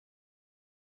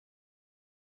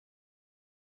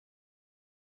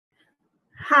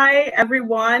Hi,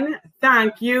 everyone.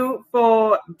 Thank you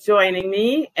for joining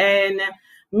me in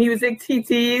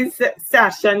MusicTT's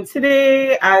session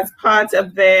today as part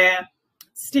of their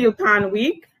Steelpan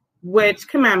Week, which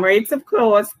commemorates, of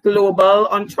course, Global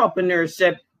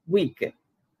Entrepreneurship Week.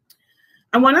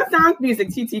 I want to thank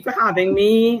MusicTT for having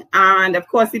me and, of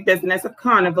course, the Business of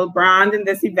Carnival brand in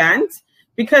this event,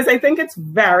 because I think it's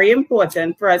very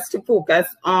important for us to focus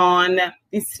on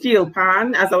the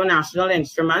Steelpan as our national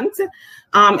instrument,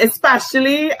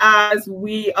 especially as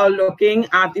we are looking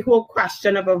at the whole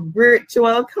question of a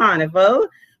virtual carnival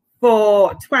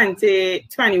for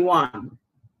 2021.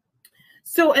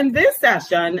 So in this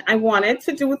session, I wanted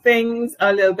to do things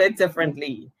a little bit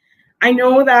differently. I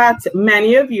know that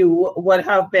many of you would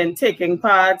have been taking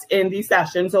part in these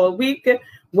sessions all week,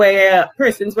 where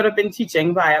persons would have been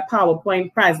teaching via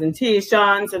PowerPoint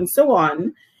presentations and so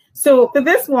on. So for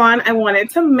this one, I wanted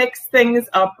to mix things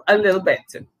up a little bit.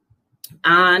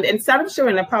 And instead of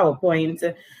showing a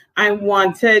PowerPoint, I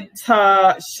wanted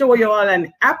to show you all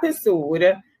an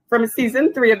episode from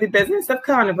season 3 of the Business of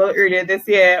Carnival earlier this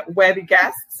year, where the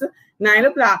guests,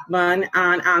 Nailah Blackman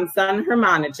and Anson, her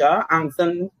manager,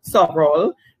 Anson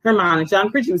Soverall, her manager and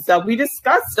producer, we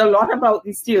discussed a lot about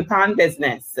the Steelpan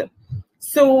business.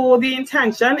 So the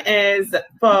intention is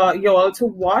for you all to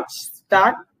watch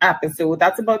that episode.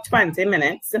 That's about 20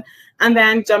 minutes. And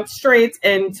then jump straight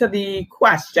into the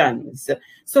questions.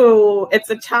 So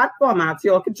it's a chat format.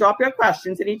 You all can drop your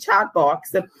questions in the chat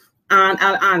box and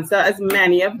I'll answer as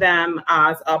many of them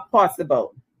as are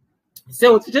possible.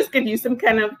 So to just give you some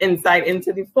kind of insight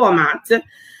into the format,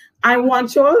 I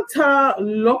want you all to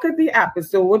look at the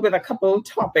episode with a couple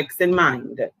topics in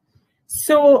mind.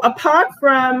 So apart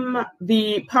from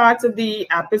the parts of the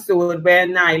episode where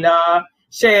Nailah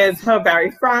shares her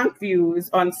very frank views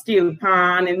on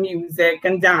Steelpan and music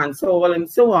and dancehall and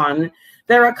so on,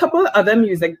 there are a couple other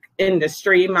music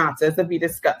industry matters that we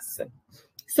discuss.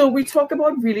 So we talk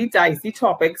about really dicey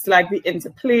topics like the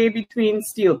interplay between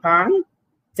Steelpan,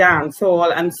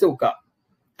 dancehall, and soca.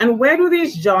 And where do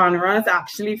these genres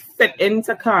actually fit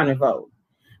into Carnival?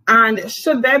 And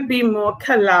should there be more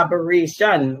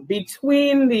collaboration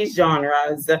between these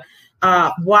genres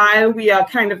while we are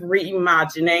kind of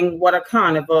reimagining what a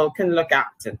carnival can look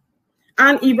at?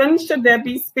 And even should there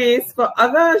be space for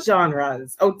other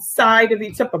genres outside of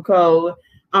the typical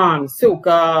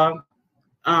soca,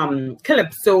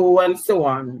 calypso, and so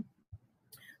on?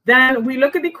 Then we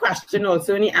look at the question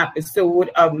also in the episode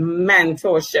of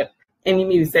mentorship in the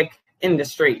music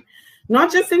industry.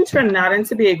 Not just in Trinidad and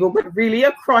Tobago, but really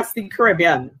across the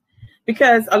Caribbean,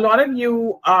 because a lot of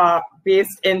you are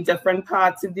based in different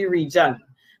parts of the region.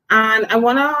 And I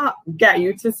want to get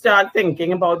you to start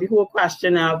thinking about the whole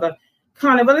question of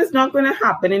Carnival is not going to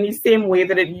happen in the same way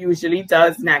that it usually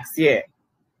does next year,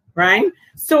 right?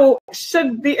 So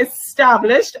should the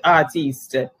established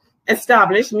artists,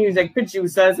 established music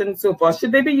producers and so forth,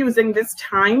 should they be using this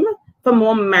time for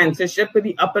more mentorship with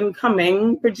the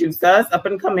up-and-coming producers,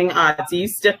 up-and-coming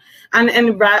artists,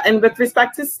 and with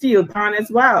respect to Steelpan as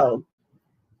well?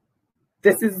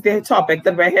 This is the topic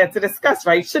that we're here to discuss,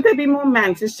 right? Should there be more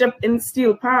mentorship in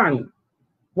Steelpan?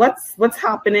 What's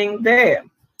happening there?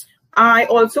 I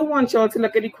also want you all to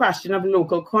look at the question of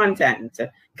local content,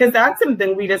 because that's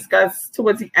something we discussed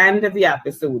towards the end of the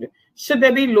episode. Should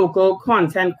there be local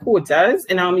content quotas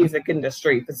in our music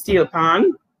industry for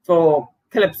Steelpan, for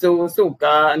calypso,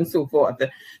 soca, and so forth?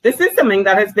 This is something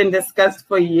that has been discussed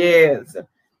for years.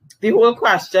 The whole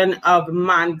question of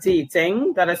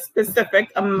mandating that a specific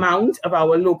amount of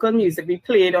our local music be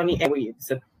played on the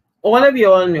airwaves. All of you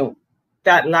all know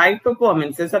that live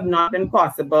performances have not been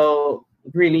possible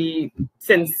really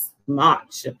since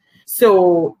March.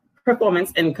 So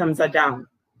performance incomes are down.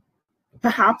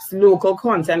 Perhaps local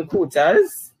content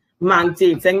quotas,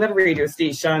 mandating that radio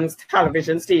stations,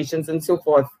 television stations, and so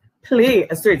forth play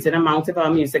a certain amount of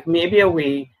our music, may be a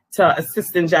way to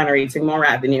assist in generating more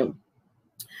revenue.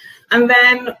 And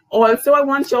then also I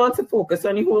want you all to focus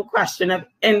on the whole question of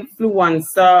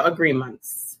influencer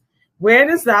agreements. Where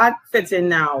does that fit in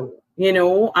now? You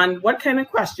know, and what kind of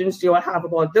questions do you all have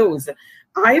about those?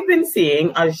 I've been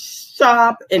seeing a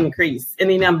sharp increase in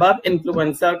the number of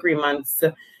influencer agreements,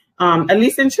 at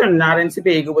least in Trinidad and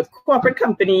Tobago, with corporate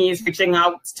companies reaching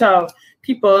out to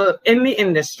people in the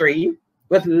industry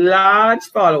with large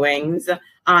followings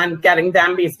and getting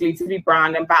them basically to be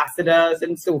brand ambassadors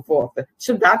and so forth.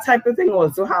 Should that type of thing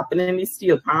also happen in the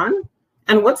Steelpan?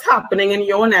 And what's happening in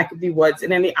your neck of the woods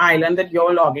and in the island that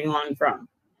you're logging on from?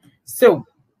 So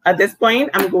at this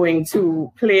point, I'm going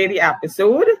to play the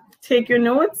episode, take your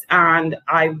notes, and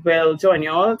I will join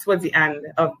you all towards the end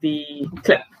of the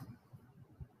clip.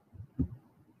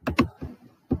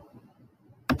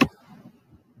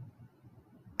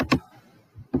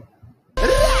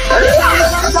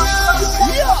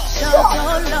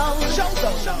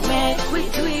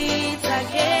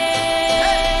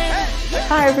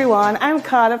 Hi everyone, I'm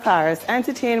Carla Paris,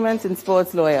 entertainment and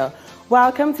sports lawyer.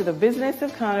 Welcome to the Business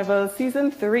of Carnival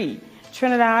Season 3,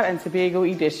 Trinidad and Tobago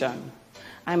edition.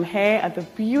 I'm here at the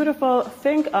beautiful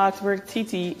Think Artwork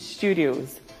TT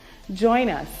studios. Join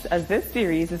us as this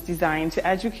series is designed to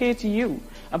educate you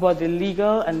about the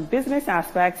legal and business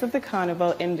aspects of the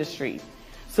carnival industry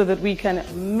so that we can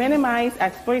minimize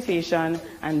exploitation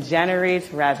and generate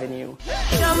revenue.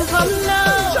 Jump up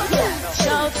low,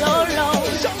 shout so low.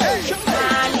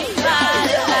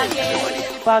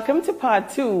 Welcome to part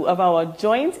 2 of our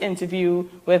joint interview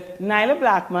with Nailah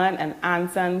Blackman and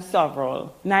Anson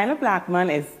Soverall. Nailah Blackman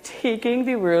is taking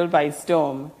the world by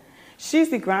storm.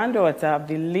 She's the granddaughter of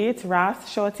the late Ras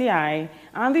Shorty I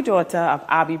and the daughter of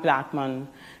Abby Blackman.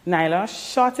 Nailah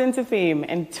shot into fame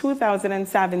in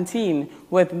 2017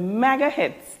 with mega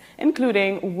hits,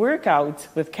 including Workout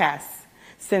with Cass.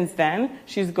 Since then,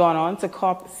 she's gone on to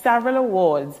cop several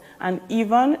awards and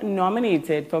even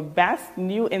nominated for Best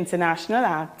New International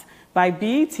Act by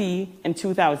BET in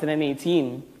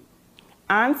 2018.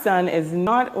 Anson is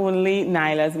not only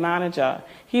Nailah's manager,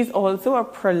 he's also a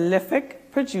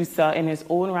prolific producer in his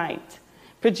own right,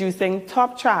 producing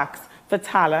top tracks for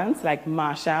talents like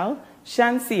Marshall,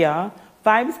 Shansia,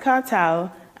 Vibes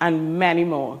Cartel, and many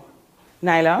more.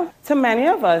 Nailah, to many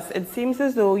of us, it seems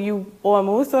as though you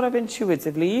almost sort of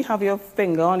intuitively have your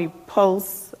finger on the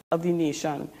pulse of the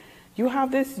nation. You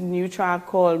have this new track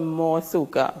called More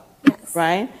Soca, yes,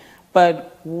 right?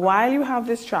 But while you have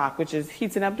this track, which is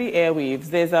heating up the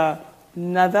airwaves, there's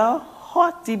another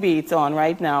hot debate on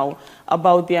right now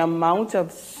about the amount of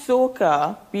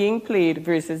soca being played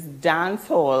versus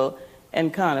dancehall in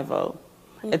Carnival.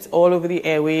 It's all over the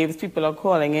airwaves. People are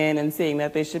calling in and saying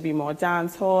that there should be more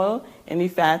dance hall in the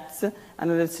fets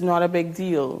and that it's not a big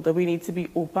deal, that we need to be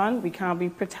open. We can't be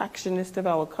protectionist of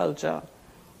our culture.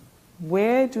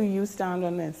 Where do you stand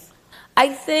on this? I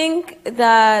think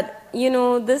that, you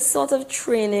know, this sort of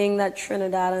training that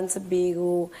Trinidad and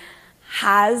Tobago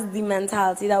has, the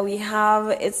mentality that we have,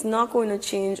 it's not going to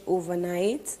change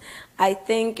overnight. I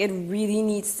think it really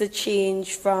needs to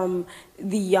change from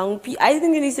the young people. I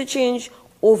think it needs to change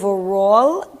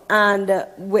overall and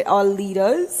with our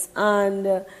leaders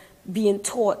and being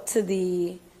taught to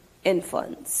the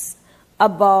infants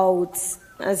about,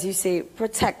 as you say,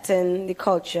 protecting the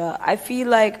culture. I feel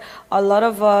like a lot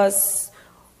of us,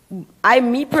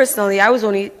 me personally, I was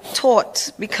only taught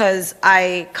because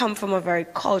I come from a very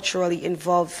culturally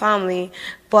involved family,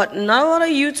 but not a lot of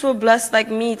youths were blessed like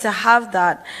me to have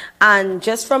that. And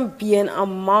just from being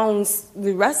amongst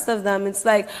the rest of them, it's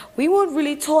like we weren't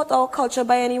really taught our culture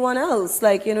by anyone else.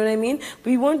 Like, you know what I mean?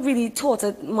 We weren't really taught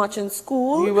it much in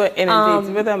school. We were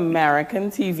inundated with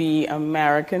American TV,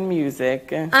 American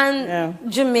music. And yeah,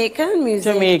 Jamaican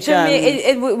music.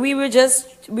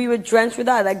 We were drenched with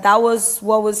that. Like, that was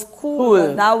what was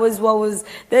cool. That was what was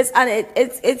this. And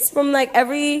it's from like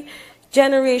every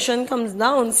generation comes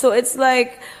down. So it's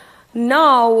like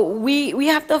now we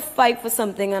have to fight for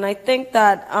something. And I think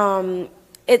that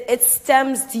it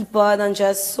stems deeper than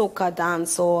just soca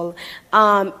dancehall.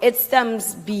 It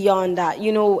stems beyond that.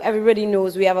 You know, everybody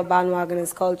knows we have a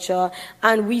bandwagonist culture,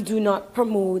 and we do not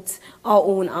promote our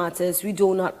own artists. We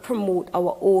do not promote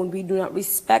our own. We do not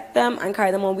respect them and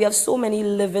carry them on. We have so many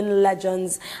living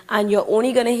legends, and you're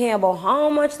only going to hear about how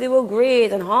much they were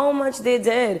great and how much they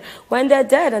did when they're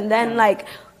dead. And then, like,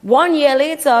 1 year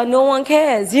later, no one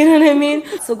cares. You know what I mean?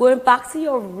 So going back to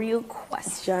your real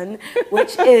question,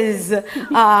 which is,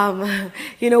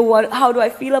 you know, how do I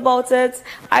feel about it?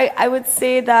 I would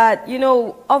say that, you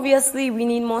know, obviously we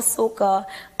need more soca.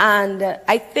 And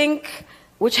I think,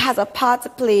 which has a part to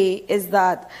play, is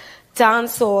that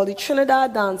dancehall, the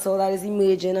Trinidad dancehall that is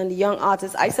emerging, and the young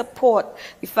artists, I support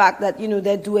the fact that, you know,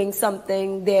 they're doing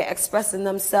something, they're expressing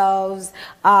themselves,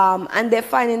 and they're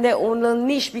finding their own little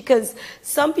niche, because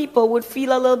some people would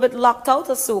feel a little bit locked out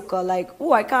of soca, like,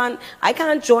 oh, I can't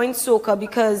join soca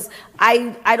because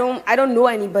I don't know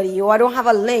anybody, or I don't have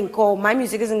a link, or my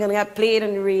music isn't gonna get played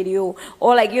on the radio,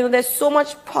 or like, you know, there's so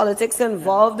much politics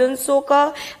involved in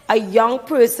soca. A young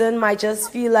person might just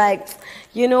feel like,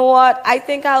 you know what, I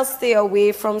think I'll stay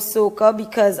away from soca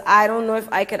because I don't know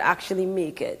if I could actually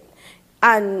make it.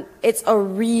 And it's a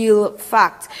real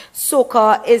fact.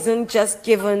 Soca isn't just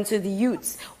given to the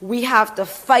youths. We have to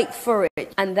fight for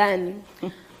it. And then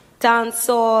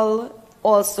dancehall,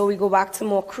 also we go back to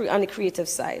more on the creative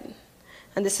side.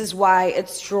 And this is why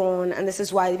it's drawn, and this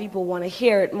is why people want to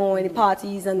hear it more in the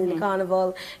parties and in the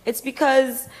carnival. It's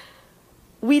because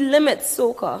we limit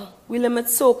soca. We limit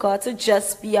soca to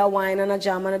just be a wine and a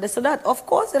jam and a this and that. Of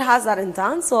course, it has that in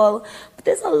dancehall, but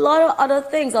there's a lot of other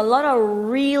things, a lot of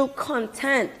real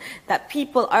content that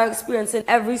people are experiencing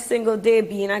every single day,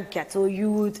 being a ghetto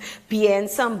youth, being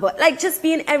somebody, like just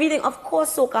being everything. Of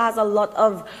course, soca has a lot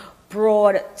of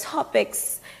broad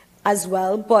topics as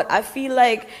well, but I feel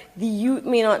like the youth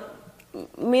may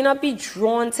not be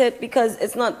drawn to it because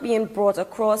it's not being brought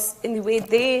across in the way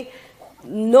they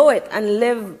know it and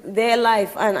live their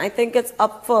life. And I think it's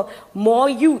up for more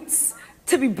youths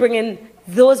to be bringing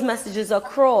those messages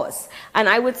across. And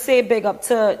I would say big up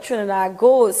to Trinidad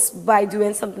Ghost by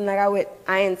doing something like that with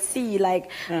INC,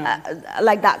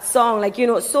 like that song, like, you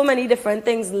know, so many different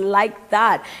things like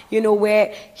that, you know,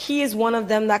 where he is one of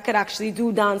them that could actually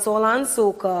do dancehall and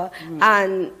soca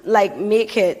and like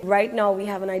make it. Right now we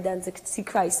have an identity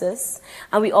crisis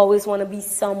and we always want to be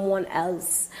someone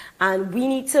else. And we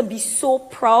need to be so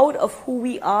proud of who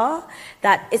we are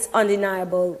that it's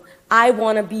undeniable. I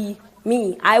want to be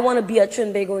me. I want to be a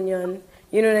Trinbagonian.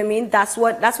 You know what I mean? That's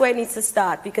where it needs to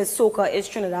start, because soca is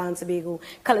Trinidad and Tobago,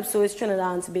 calypso is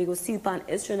Trinidad and Tobago, Steelpan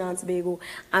is Trinidad and Tobago,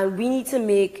 and we need to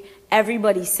make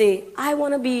everybody say, I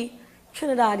want to be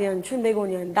Trinidadian,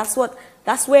 Trinbagonian.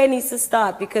 That's where it needs to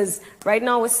start, because right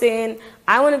now we're saying,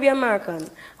 I want to be American,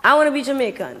 I want to be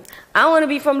Jamaican, I want to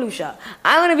be from Lucia,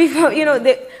 I want to be from, you know,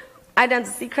 the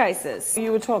identity crisis.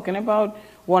 You were talking about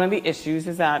one of the issues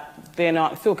is that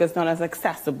soca's not as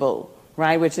accessible,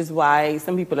 right? Which is why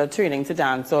some people are turning to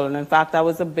dancehall. And in fact, that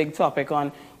was a big topic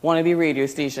on one of the radio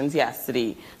stations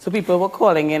yesterday. So people were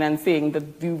calling in and saying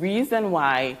that the reason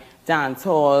why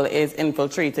dancehall is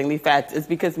infiltrating the fete is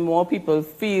because more people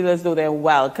feel as though they're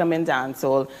welcome in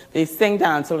dancehall. They sing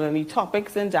dancehall, and the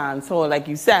topics in dancehall, like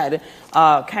you said,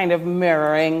 are kind of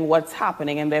mirroring what's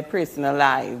happening in their personal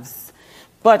lives.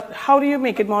 But how do you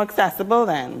make it more accessible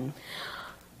then?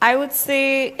 I would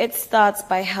say it starts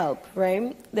by help,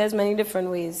 right? There's many different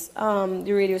ways.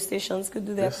 The radio stations could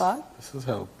do their part. This is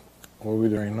help. What are we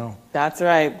doing now? That's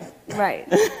right. Right.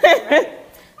 Right.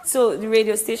 So the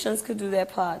radio stations could do their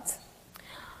part.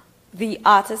 The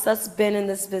artist that's been in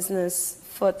this business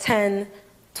for 10,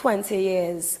 20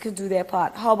 years could do their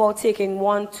part. How about taking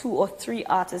 1, 2, or 3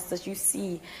 artists that you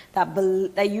see that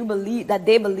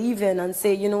they believe in and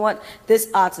say, you know what,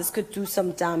 this artist could do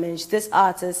some damage. This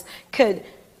artist could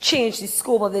change the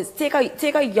scope of this. Take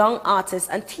a young artist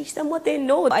and teach them what they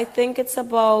know. I think it's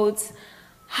about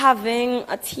having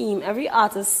a team. Every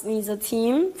artist needs a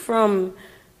team from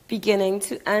beginning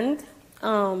to end,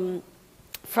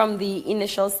 from the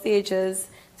initial stages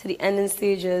to the ending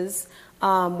stages,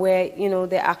 where, you know,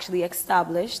 they're actually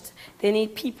established. They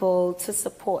need people to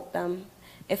support them.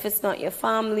 If it's not your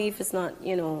family, if it's not,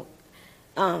 you know,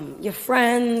 your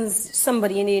friends,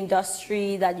 somebody in the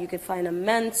industry that you could find a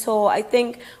mentor. I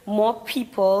think more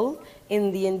people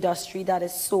in the industry that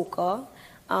is soca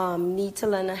need to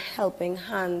lend a helping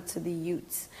hand to the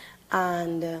youth.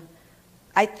 And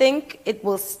I think it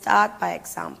will start by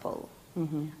example.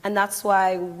 And that's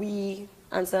why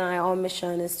Anson and I, our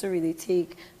mission is to really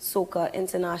take soca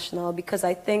international, because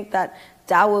I think that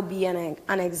will be an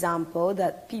example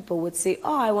that people would say,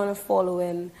 oh, I want to follow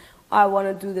in, I want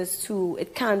to do this too.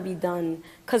 It can be done,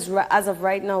 because as of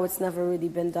right now, it's never really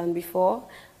been done before.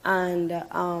 And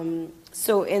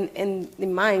so in the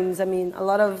minds, I mean, a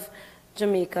lot of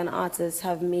Jamaican artists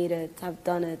have made it, have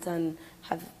done it, and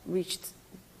have reached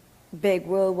big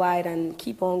worldwide and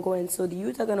keep on going. So the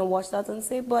youth are going to watch that and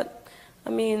say, but, I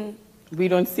mean, we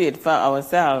don't see it for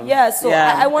ourselves. Yeah, so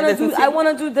yeah. I want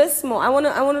to do this more. I want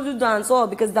to do dancehall,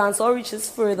 because dancehall reaches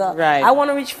further. Right. I want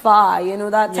to reach far, you know,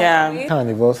 that type of way.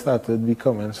 Carnival started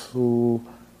becoming so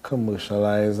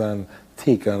commercialized and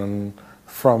taken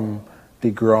from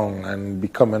the ground and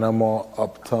becoming a more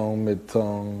uptown,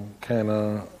 midtown kind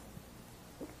of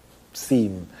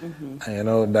scene. And you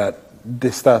know that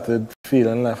they started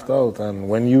feeling left out, and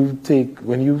when you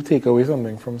take away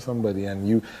something from somebody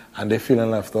and they're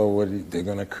feeling left out, they're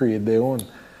gonna create their own.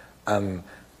 And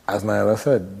as Nailah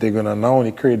said, they're gonna not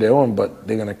only create their own, but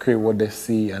they're gonna create what they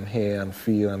see and hear and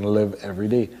feel and live every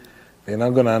day. They're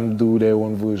not gonna do their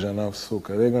own version of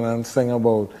soca. They're gonna sing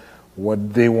about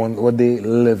what they want, what they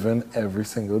live in every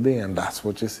single day, and that's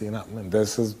what you're seeing happening.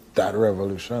 This is that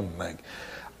revolution. Like,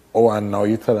 oh, and now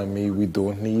you're telling me we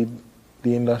don't need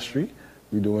the industry,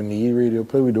 we don't need radio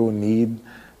play, we don't need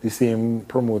the same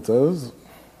promoters.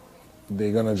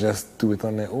 They're gonna just do it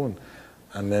on their own.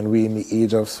 And then we're in the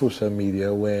age of social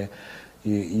media where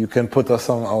you can put a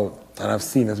song out, and I've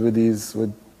seen this with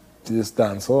this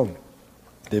dancehall.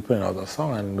 they put out a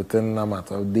song, and within a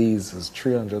matter of days, it's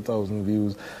 300,000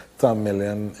 views to 1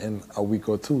 million in a week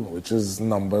or two, which is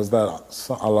numbers that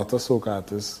a lot of soca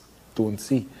artists don't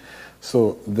see.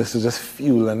 So this is just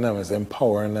fueling them, it's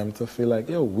empowering them to feel like,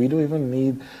 yo, we don't even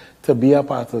need to be a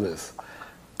part of this.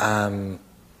 And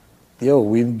yo,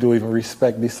 we don't even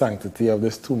respect the sanctity of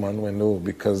this 2-month window,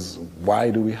 because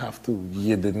why do we have to?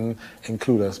 You didn't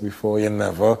include us before, you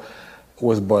never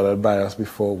was bothered by us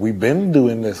before. We've been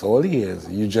doing this all the years.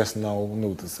 You just now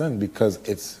noticing because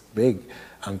it's big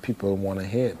and people want to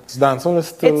hear it. Dancehall is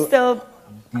still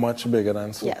much bigger than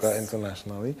soca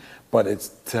internationally, but it's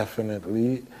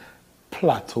definitely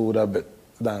plateaued a bit.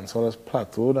 Dancehall has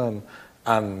plateaued,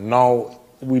 and now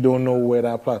we don't know where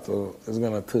that plateau is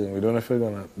going to turn. We don't know if we're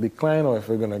going to decline or if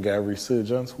we're going to get a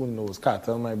resurgence. Who knows?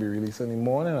 Cartel might be released in the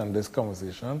morning, and this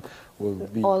conversation will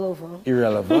be all over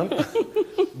irrelevant.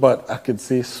 But I could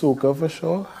say soca for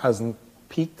sure hasn't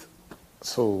peaked,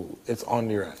 so it's on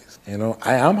the rise. You know,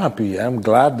 I am happy. I'm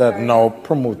glad that now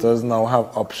promoters now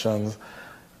have options,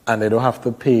 and they don't have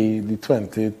to pay the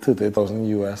 30,000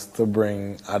 US to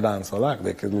bring a dancehall act.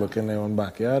 They could look in their own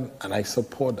backyard, and I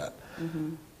support that.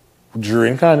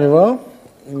 During Carnival,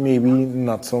 maybe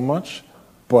not so much,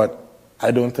 but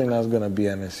I don't think that's going to be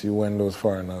an issue when those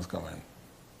foreigners come in.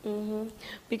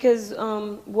 Because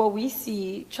what we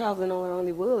see traveling all around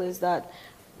the world is that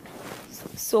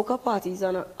soca parties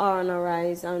are on a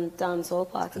rise and dancehall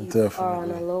parties are on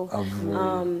a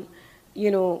low. You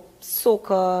know,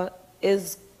 soca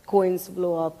is going to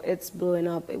blow up. It's blowing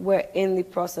up. We're in the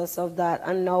process of that,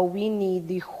 and now we need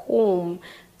the home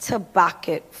to back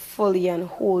it fully and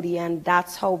wholly, and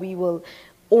that's how we will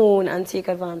own and take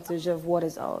advantage of what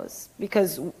is ours.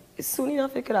 Because soon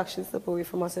enough, it could actually slip away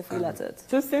from us if we let it.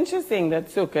 So since you're saying that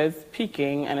soca is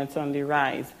peaking and it's on the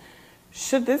rise,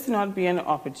 should this not be an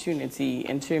opportunity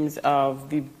in terms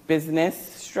of the business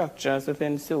structures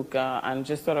within soca and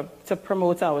just sort of to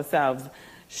promote ourselves?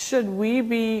 Should we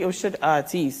be, or should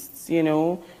artists, you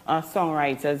know,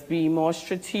 songwriters be more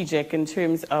strategic in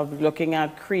terms of looking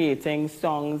at creating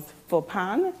songs for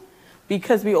Pan?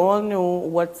 Because we all know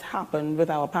what's happened with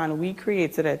our Pan. We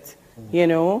created it, you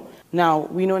know. Now,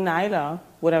 we know Nailah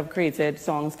would have created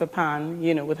songs for Pan,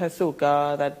 you know, with her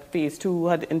soca that Phase 2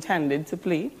 had intended to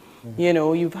play. You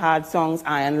know, you've had songs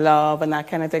Iron Love and that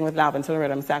kind of thing with Love Until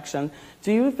Rhythm section.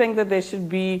 Do you think that there should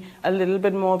be a little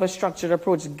bit more of a structured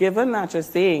approach, given that you're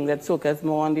saying that soca is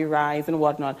more on the rise and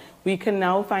whatnot? We can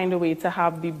now find a way to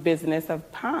have the business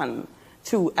of Pan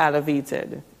too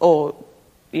elevated, or,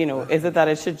 you know, is it that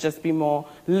it should just be more,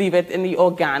 leave it in the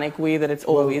organic way that it's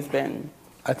always been?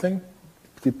 I think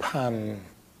the Pan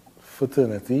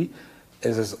fraternity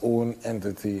is its own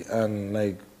entity, and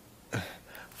like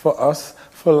for us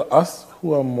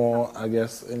who are more, I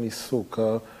guess, in the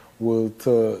soca world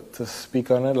to speak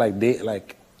on it,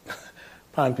 like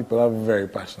Pan people are very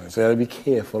passionate, so you gotta be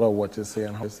careful of what you say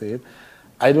and how you say it.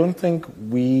 I don't think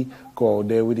we go out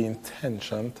there with the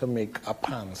intention to make a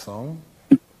Pan song,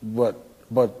 but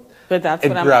that's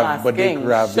what I'm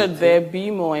asking. Should there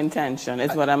be more intention,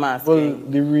 is what I'm asking.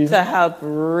 Well, the reason to help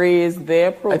raise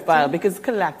their profile, because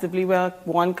collectively we're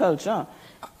one culture.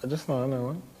 I just know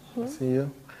one. See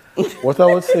you. What I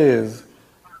would say is,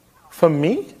 for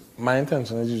me, my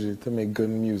intention is usually to make good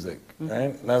music,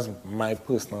 right? That's my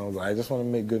personal, I just want to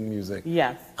make good music.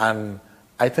 Yes. And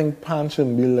I think Pan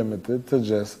shouldn't be limited to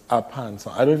just a Pan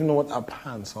song. I don't even know what a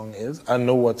Pan song is. I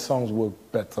know what songs work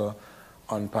better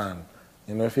on Pan.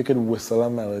 You know, if you could whistle a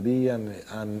melody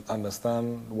and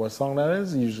understand what song that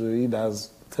is, usually that's,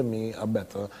 to me,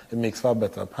 it makes for a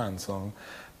better Pan song.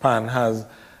 Pan has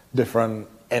different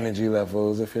energy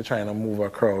levels if you're trying to move a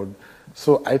crowd.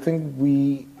 So I think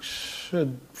we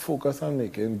should focus on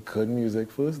making good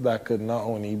music first. That could not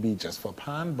only be just for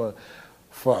Pan, but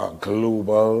for a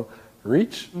global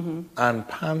reach. And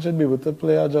Pan should be able to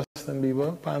play a Justin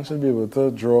Bieber. Pan should be able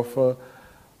to draw for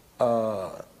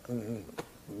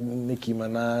Nicki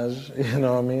Minaj. You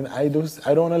know what I mean? I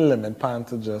don't want to limit Pan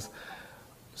to just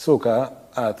soca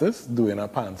artists doing a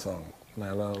Pan song.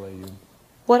 Nailah, how are you?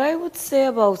 What I would say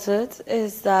about it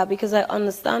is that, because I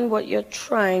understand what you're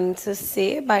trying to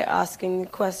say by asking the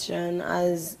question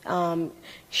as,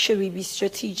 should we be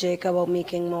strategic about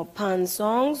making more Pan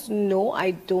songs? No,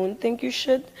 I don't think you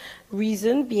should.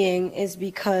 Reason being is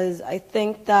because I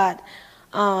think that,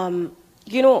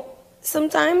 you know,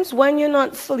 sometimes when you're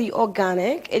not fully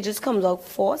organic, it just comes out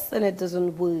forced and it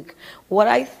doesn't work. What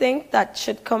I think that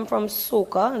should come from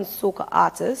soca and soca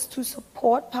artists to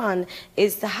support Pan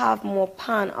is to have more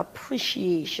Pan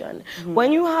appreciation.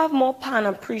 When you have more Pan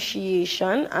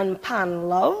appreciation and Pan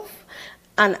love,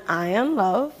 and iron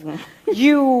love,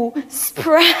 you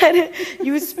spread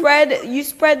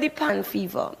the pan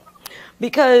fever.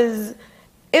 Because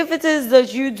if it is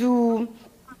that you do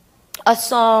a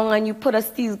song and you put a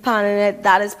steel pan in it,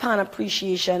 that is pan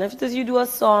appreciation. If it is you do a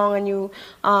song and you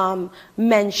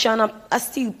mention a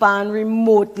steel pan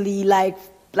remotely,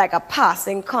 like a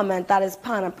passing comment, that is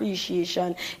pan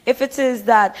appreciation. If it is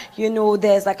that, you know,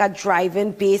 there's like a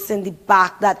driving bass in the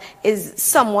back that is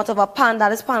somewhat of a pan,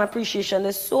 that is pan appreciation.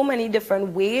 There's so many different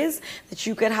ways that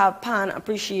you could have pan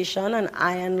appreciation and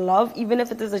iron love. Even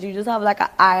if it is that you just have like an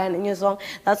iron in your song,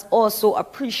 that's also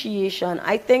appreciation.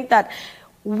 I think that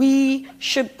we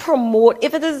should promote,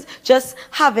 if it is just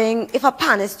having, if a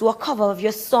pan is to a cover of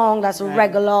your song that's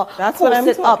regular, that's what I'm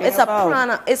talking up. It's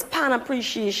about. It's pan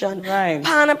appreciation. Right.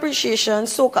 Pan appreciation.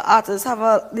 Soca artists have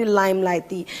the limelight,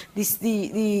 the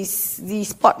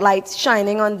spotlight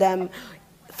shining on them.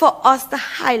 For us to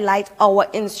highlight our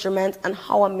instrument and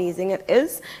how amazing it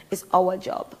is our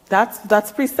job.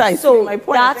 That's precisely so my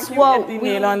point. That's I think what you hit the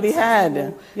nail on the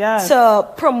head. Yes. To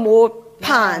promote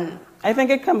pan. I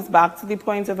think it comes back to the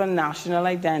point of a national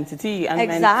identity and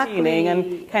maintaining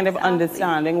and kind of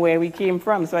understanding where we came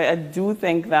from. So I do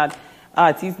think that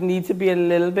artists need to be a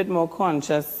little bit more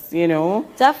conscious, you know,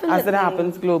 definitely, as it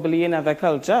happens globally in other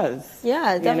cultures.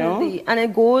 Yeah, definitely. You know? And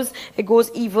it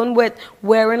goes even with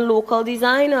wearing local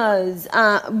designers,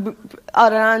 other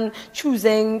than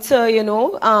choosing to, you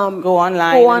know, go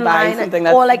online and buy something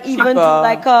that's or like cheaper. even do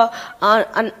like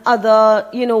an other,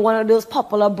 you know, one of those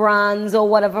popular brands or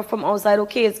whatever from outside.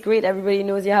 Okay, it's great, everybody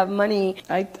knows you have money.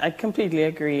 I completely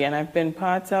agree, and I've been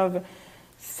part of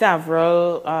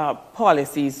several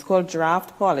policies called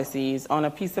draft policies on a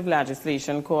piece of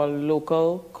legislation called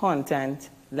local content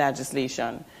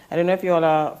legislation. I don't know if you all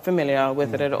are familiar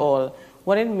with it at all.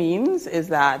 What it means is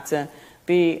that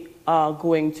they are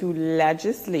going to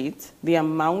legislate the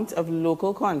amount of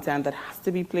local content that has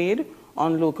to be played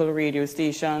on local radio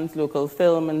stations, local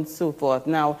film, and so forth.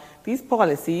 Now, these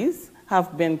policies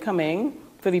have been coming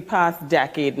for the past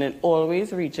decade, and it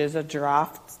always reaches a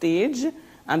draft stage,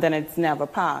 and then it's never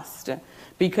passed.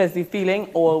 Because the feeling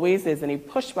always is, and the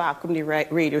pushback from the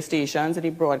radio stations and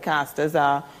the broadcasters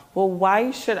are, well,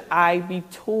 why should I be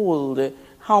told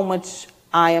how much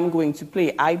I am going to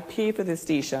play? I pay for the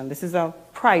station. This is a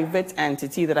private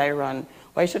entity that I run.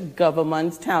 Why should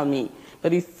government tell me?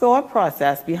 But the thought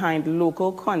process behind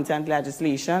local content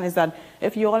legislation is that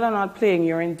if you all are not playing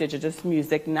your indigenous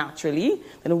music naturally,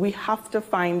 then we have to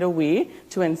find a way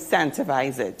to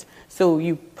incentivize it. So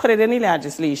you put it in the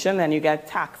legislation and you get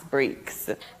tax breaks.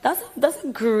 That's a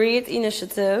great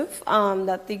initiative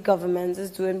that the government is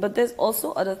doing, but there's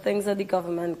also other things that the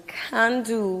government can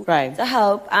do to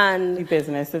help and the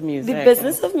business of music. The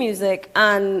business of music.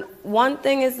 And one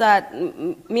thing is that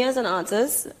me as an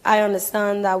artist, I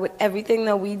understand that with everything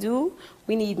that we do,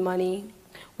 we need money.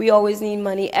 We always need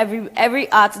money. Every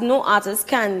artist, no artist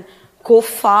can go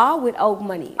far without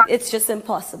money. It's just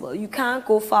impossible. You can't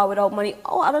go far without money.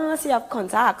 Oh, I don't know if you have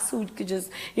contacts who could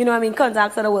just, you know what I mean,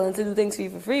 contacts that are willing to do things for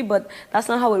you for free, but that's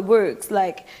not how it works.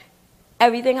 Like,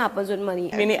 everything happens with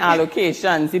money. I mean, the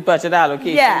allocations, the budget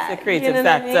allocations, the creative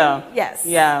sector. I mean? Yes.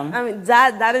 Yeah. I mean,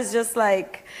 that is just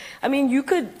like, I mean, you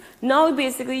could, now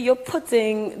basically you're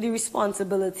putting the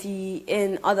responsibility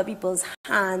in other people's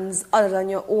hands other than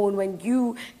your own, when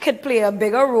you could play a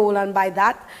bigger role, and by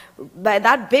that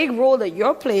big role that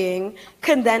you're playing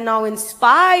can then now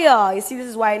inspire. You see, this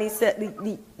is why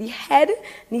the head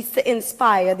needs to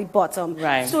inspire the bottom.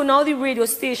 Right. So now the radio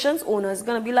station's owner is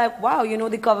going to be like, wow, you know,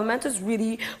 the government is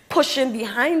really pushing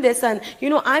behind this, and,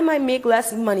 you know, I might make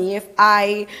less money if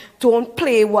I don't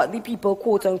play what the people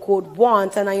quote unquote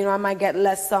want, and you know, I might get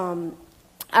less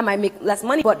I might make less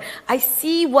money, but I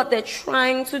see what they're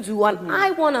trying to do, and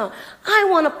I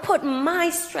wanna put my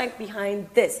strength behind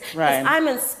this, because I'm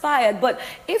inspired. But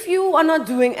if you are not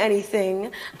doing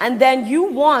anything, and then you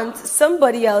want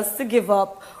somebody else to give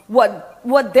up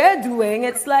what they're doing,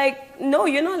 it's like, no,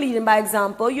 you're not leading by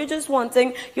example. You're just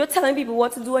you're telling people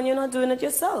what to do, and you're not doing it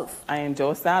yourself. I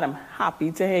endorse that. I'm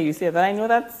happy to hear you say that. I know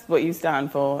that's what you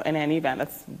stand for in any event.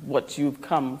 That's what you've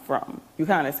come from. You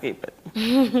can't escape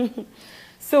it.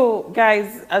 So,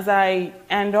 guys, as I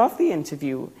end off the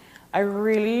interview, I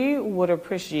really would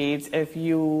appreciate if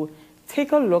you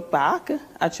take a look back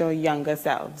at your younger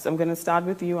selves. I'm going to start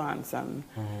with you, Anson.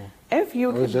 If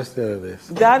you I was just there this.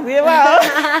 That, well,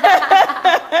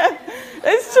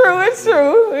 it's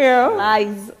true, you know.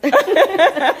 Lies.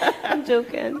 I'm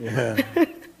joking. Yeah.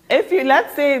 If you,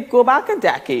 let's say, go back a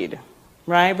decade,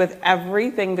 right, with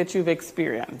everything that you've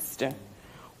experienced,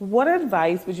 What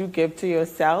advice would you give to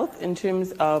yourself in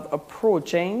terms of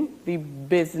approaching the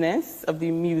business of the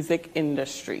music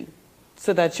industry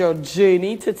so that your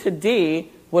journey to today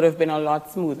would have been a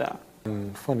lot smoother?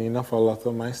 Funny enough, a lot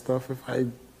of my stuff, if I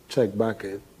check back,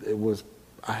 it was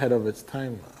ahead of its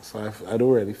time. So I'd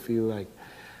already feel like,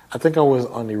 I think I was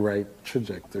on the right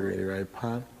trajectory, the right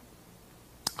path.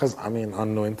 Because, I mean,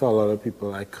 unknowing to a lot of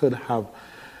people, I could have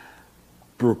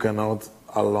broken out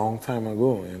a long time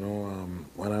ago, you know,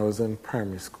 when I was in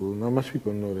primary school. Not much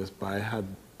people know this, but I had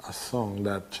a song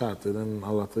that charted in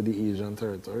a lot of the Asian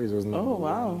territories. It was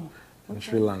in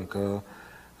Sri Lanka.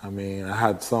 I mean, I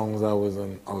had songs that was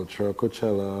in Ultra,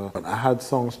 Coachella, but I had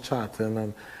songs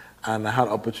charting, and I had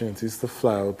opportunities to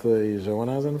fly out to Asia when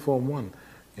I was in Form 1,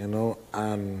 you know,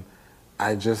 and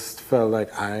I just felt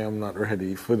like I am not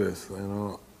ready for this, you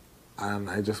know, and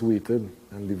I just waited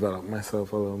and developed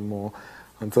myself a little more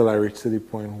until I reached to the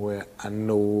point where I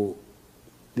know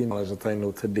the knowledge that I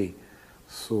know today.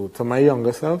 So to my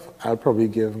younger self, I'd probably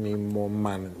give me more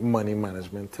money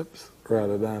management tips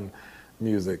rather than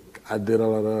music. I did a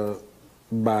lot of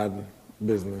bad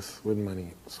business with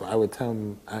money. So I would tell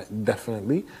him,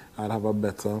 definitely, I'd have a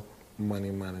better money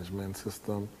management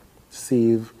system,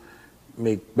 save,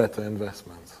 make better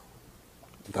investments.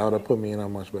 That would have put me in a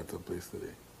much better place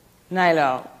today.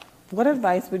 Nailah, what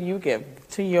advice would you give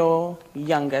to your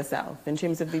younger self in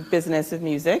terms of the business of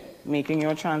music, making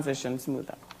your transition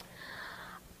smoother?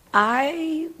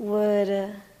 I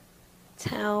would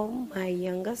tell my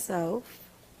younger self,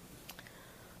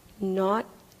 not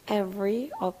every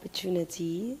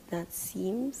opportunity that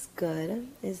seems good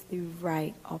is the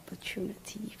right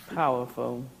opportunity.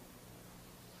 Powerful.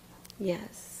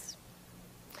 Yes.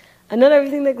 And not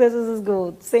everything that glitters is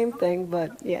gold. Same thing,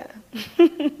 but yeah.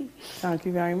 Thank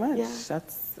you very much. Yeah.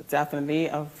 That's definitely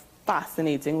a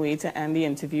fascinating way to end the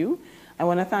interview. I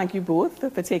want to thank you both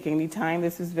for taking the time.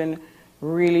 This has been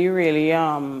really, really,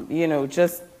 you know,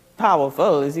 just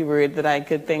powerful is the word that I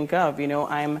could think of. You know,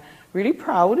 I'm really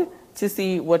proud to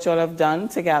see what y'all have done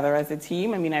together as a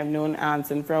team. I mean, I've known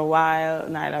Anson for a while,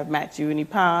 Nailah, I've met you in the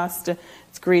past.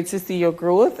 It's great to see your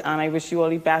growth, and I wish you all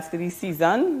the best for this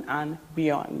season and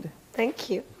beyond. Thank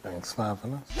you. Thanks for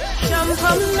having us.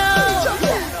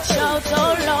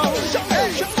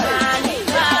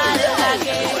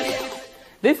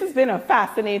 This has been a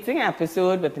fascinating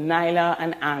episode with Nailah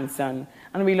and Anson,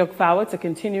 and we look forward to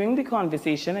continuing the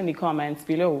conversation in the comments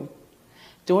below.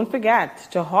 Don't forget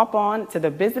to hop on to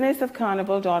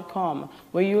thebusinessofcarnival.com,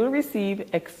 where you'll receive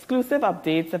exclusive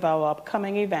updates of our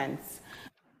upcoming events.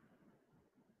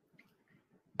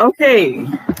 Okay,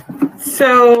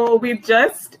 so we've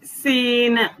just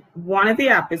seen one of the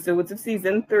episodes of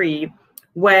season 3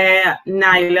 where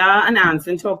Nailah and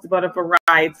Anson talked about a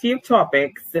variety of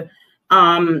topics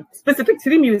specific to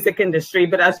the music industry,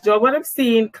 but as you would have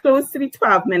seen, close to the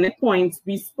 12-minute points,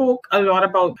 we spoke a lot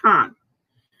about Pan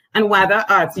and whether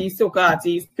artists, soca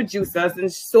artists, producers,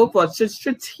 and so forth should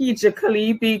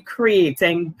strategically be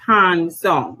creating Pan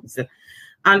songs.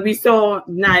 And we saw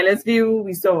Nailah's view,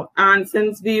 we saw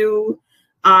Anson's view,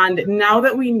 and now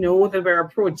that we know that we're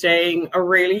approaching a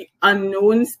really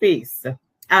unknown space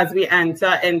as we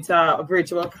enter into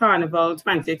Virtual Carnival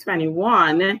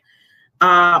 2021,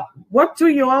 what do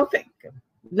you all think?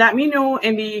 Let me know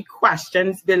in the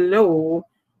questions below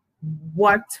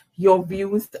what your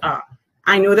views are.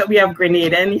 I know that we have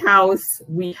Grenada in the house,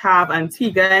 we have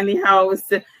Antigua in the house,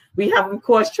 we have, of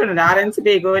course, Trinidad and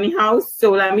Tobago in the house.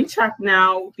 So let me check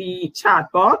now the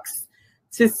chat box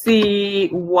to see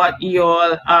what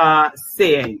y'all are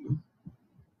saying.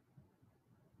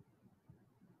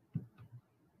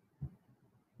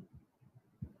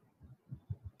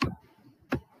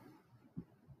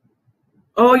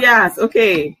 Oh, yes.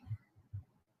 Okay.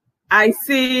 I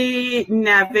see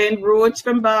Nevin Roach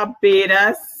from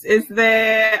Barbados is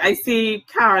there. I see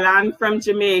Carla from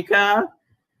Jamaica.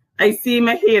 I see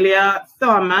Mahalia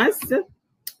Thomas.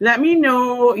 Let me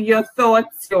know your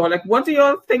thoughts, y'all. Like, what do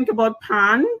y'all think about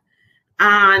Pan?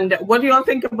 And what do y'all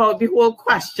think about the whole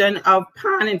question of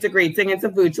Pan integrating into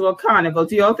Virtual Carnival?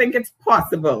 Do y'all think it's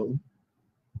possible?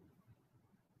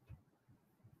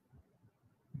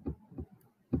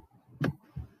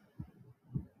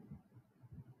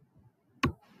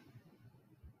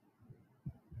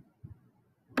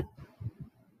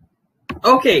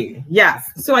 Okay, yes.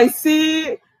 So I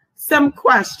see some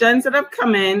questions that have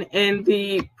come in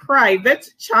the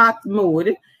private chat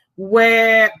mode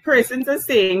where persons are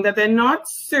saying that they're not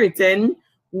certain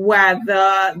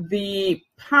whether the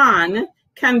Pan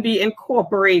can be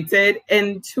incorporated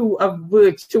into a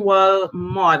virtual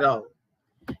model.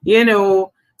 You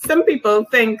know, some people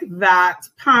think that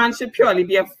Pan should purely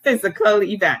be a physical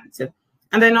event,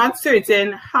 and they're not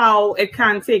certain how it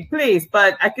can take place.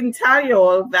 But I can tell you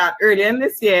all that earlier in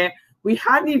this year, we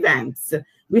had events.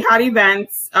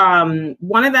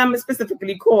 One of them is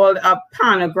specifically called a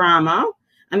Panogramma,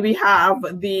 and we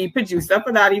have the producer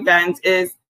for that event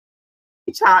is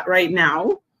chat right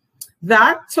now.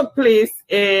 That took place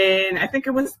in, I think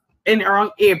it was in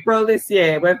around April this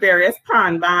year, where various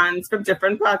Pan bands from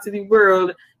different parts of the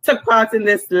world took part in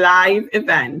this live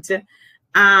event.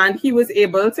 And he was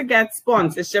able to get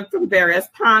sponsorship from various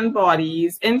Pan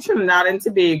bodies in Trinidad and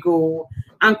Tobago.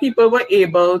 And people were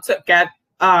able to get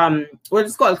what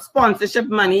is called sponsorship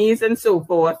monies and so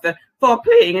forth for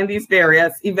playing in these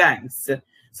various events.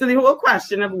 So the whole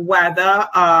question of whether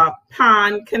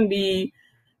Pan can be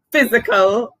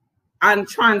physical and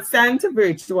transcend to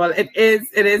virtual, it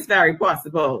is very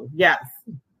possible. Yes.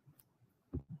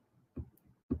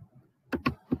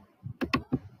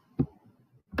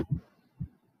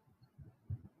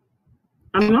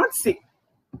 I'm not seeing.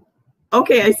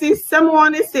 Okay, I see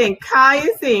someone is saying, Kai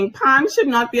is saying, Pan should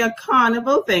not be a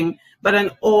carnival thing, but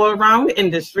an all-round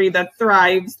industry that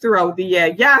thrives throughout the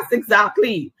year. Yes,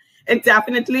 exactly. It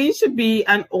definitely should be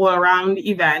an all-around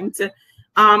event.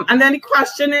 And then the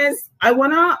question is, I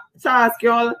want to ask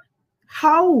you all,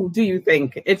 how do you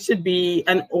think it should be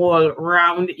an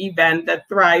all-round event that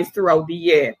thrives throughout the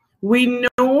year? We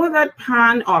know that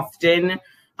Pan often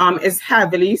is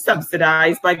heavily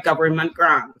subsidized by government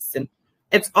grants.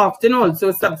 It's often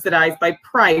also subsidized by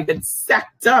private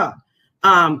sector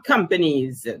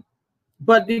companies.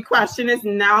 But the question is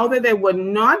now that there would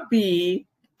not be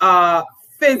a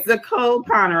physical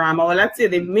panorama, or let's say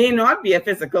there may not be a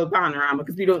physical panorama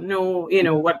because we don't know,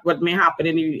 what may happen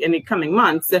in the coming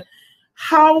months.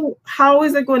 How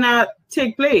is it going to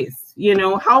take place?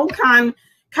 How can,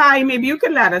 Kai, maybe you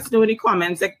can let us know in the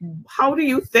comments, like, how do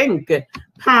you think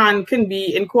Pan can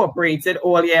be incorporated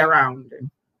all year round?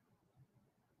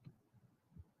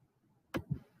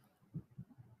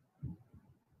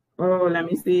 Oh, let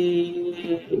me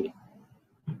see.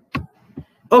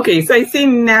 Okay, so I see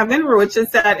Nevin Roach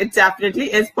has said it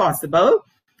definitely is possible.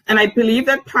 And I believe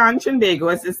that Pan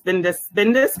Trinbago has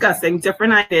been discussing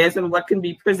different ideas on what can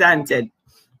be presented.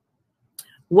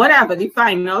 Whatever the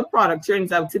final product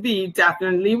turns out to be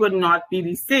definitely would not be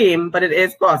the same, but it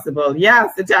is possible.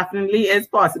 Yes, it definitely is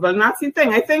possible. And that's the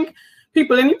thing. I think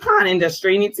people in the Pan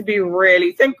industry need to be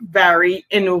think very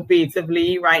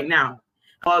innovatively right now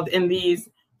in these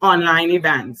online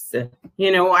events,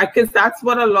 because that's a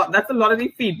lot of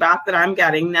the feedback that I'm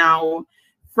getting now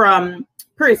from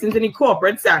persons in the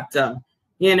corporate sector,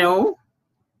 Oh,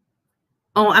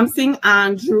 I'm seeing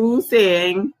Andrew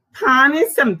saying, Pan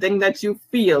is something that you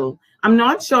feel. I'm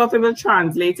not sure if it will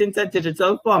translate into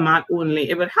digital format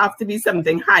only. It would have to be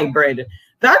something hybrid.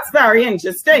 That's very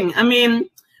interesting. I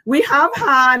mean, we have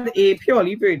had a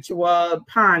purely virtual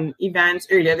Pan event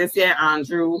earlier this year,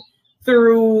 Andrew,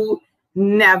 through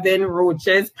Nevin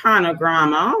Roach's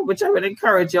Panogramma, which I would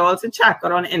encourage you all to check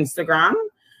out on Instagram.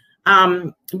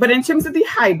 But in terms of the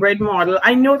hybrid model,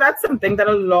 I know that's something that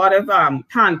a lot of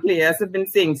Pan players have been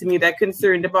saying to me. They're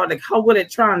concerned about, like, how will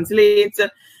it translate?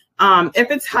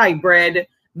 If it's hybrid,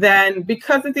 then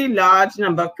because of the large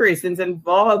number of persons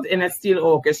involved in a steel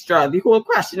orchestra, the whole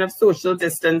question of social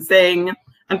distancing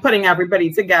and putting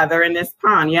everybody together in this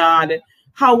Pan yard,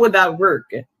 how would that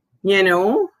work?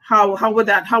 How would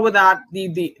that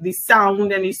the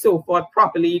sound and so forth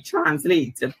properly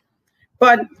translate?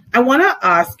 But I want to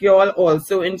ask you all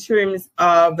also in terms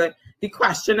of the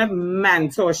question of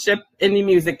mentorship in the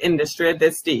music industry at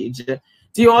this stage.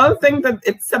 Do you all think that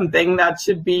it's something that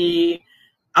should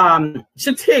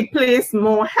take place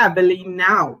more heavily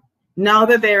now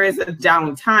that there is a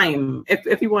downtime,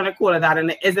 if you want to call it that, and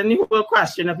it isn't the whole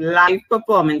question of live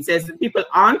performances and people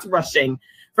aren't rushing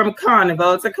from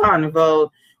carnival to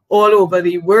carnival all over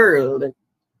the world?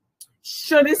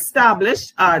 Should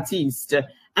established artists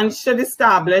and should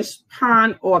established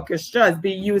Pan orchestras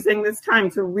be using this time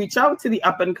to reach out to the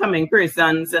up-and-coming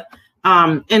persons in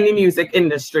the music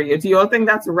industry? Do you all think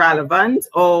that's relevant,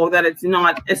 or that it's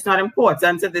not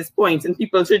important at this point and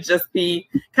people should just be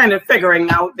kind of figuring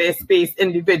out their space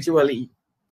individually?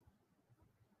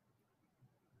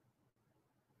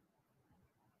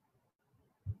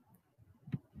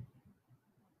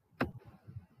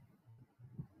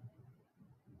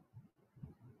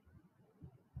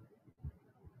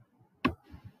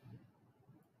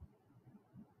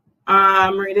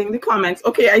 I'm reading the comments.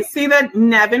 Okay, I see that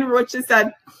Nevin Roach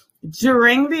said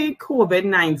during the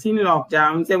COVID-19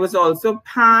 lockdowns, there was also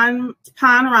Pan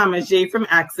Ramajay from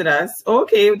Exodus.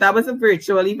 Okay, that was a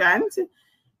virtual event.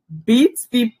 Beat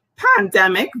the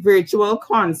Pandemic virtual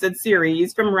concert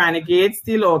series from Renegade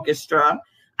Steel Orchestra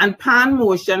and Pan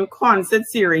Motion concert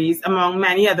series, among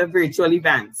many other virtual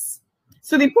events.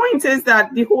 So the point is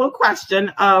that the whole question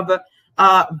of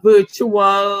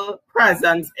virtual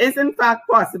presence is in fact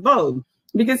possible,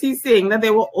 because he's saying that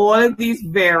there were all of these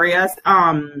various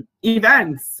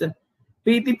events.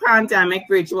 Beat the Pandemic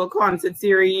virtual concert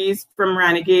series from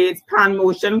Renegades, Pan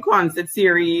Motion concert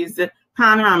series,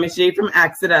 Pan Ramage from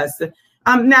Exodus.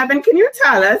 Nevin, can you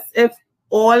tell us if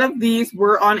all of these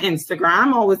were on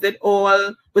Instagram, or was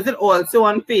it also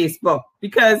on Facebook?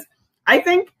 Because I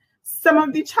think some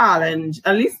of the challenge,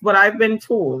 at least what I've been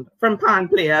told from Pan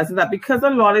players, is that because a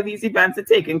lot of these events are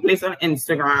taking place on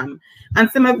Instagram, and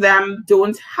some of them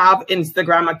don't have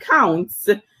Instagram accounts,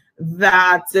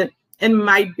 that it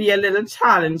might be a little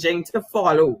challenging to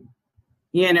follow,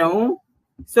 you know?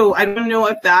 So I don't know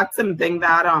if that's something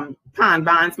that Pan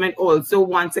bands might also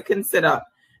want to consider,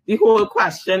 the whole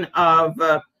question of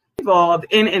involved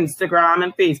in Instagram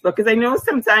and Facebook. Because I know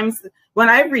sometimes when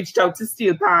I've reached out to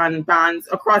Steelpan bands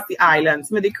across the islands,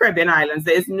 some of the Caribbean islands,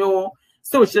 there is no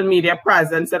social media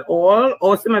presence at all,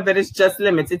 or some of it is just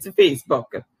limited to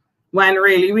Facebook. When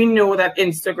really we know that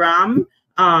Instagram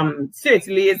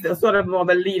certainly is the sort of more of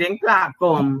a leading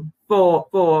platform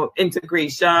for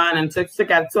integration and to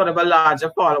get sort of a larger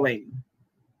following.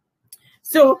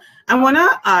 So I want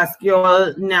to ask you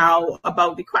all now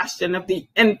about the question of the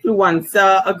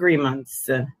influencer agreements.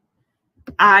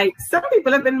 Some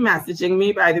people have been messaging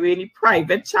me, by the way, in the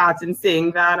private chat and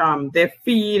saying that their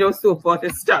feed or so forth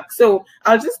is stuck. So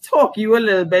I'll just talk you a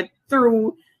little bit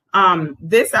through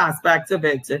this aspect of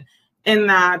it, in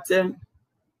that,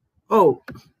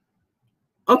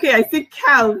 okay, I see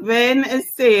Calvin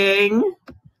is saying,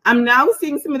 I'm now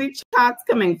seeing some of the chats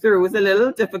coming through. It was a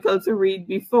little difficult to read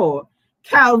before.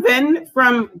 Calvin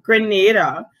from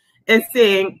Grenada is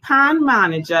saying Pan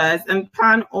managers and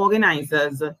Pan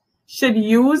organizers should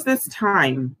use this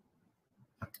time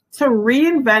to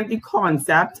reinvent the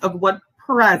concept of what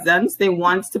presence they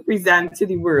want to present to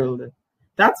the world.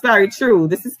 That's very true.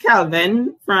 This is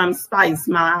Calvin from Spice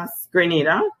Mass,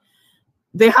 Grenada.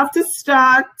 They have to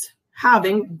start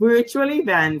having virtual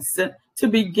events to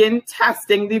begin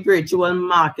testing the virtual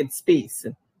market space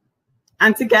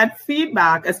and to get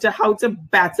feedback as to how to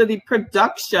better the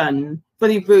production for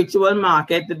the virtual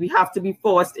market that we have to be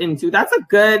forced into. That's a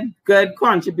good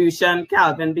contribution,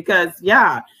 Calvin, because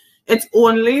yeah, it's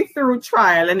only through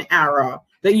trial and error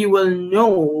that you will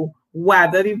know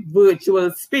whether the virtual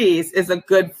space is a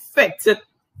good fit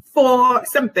for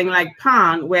something like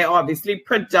Pan, where obviously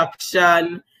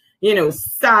production, you know,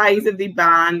 size of the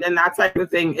band and that type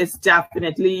of thing is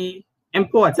definitely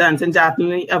important and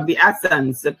definitely of the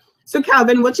essence. So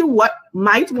Calvin, what you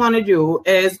might want to do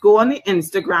is go on the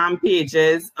Instagram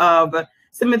pages of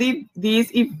some of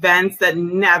these events that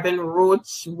Nevin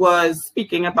Roach was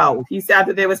speaking about. He said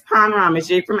that there was Pan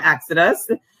Ramage from Exodus.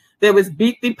 There was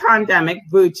Beat the Pandemic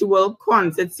virtual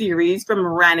concert series from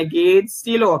Renegade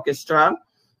Steel Orchestra.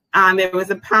 And there was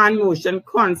a Pan Motion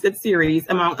concert series,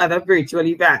 among other virtual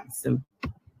events.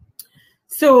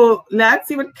 So let's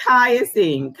see what Kai is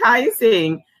saying. Kai is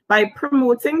saying, by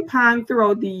promoting Pan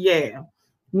throughout the year,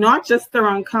 not just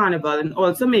around Carnival, and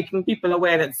also making people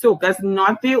aware that soca is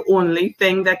not the only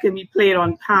thing that can be played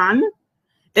on Pan.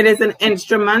 It is an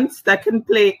instrument that can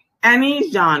play any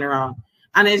genre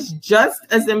and is just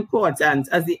as important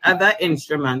as the other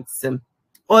instruments.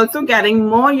 Also getting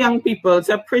more young people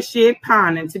to appreciate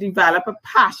Pan and to develop a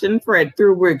passion for it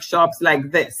through workshops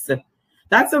like this.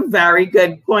 That's a very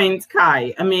good point,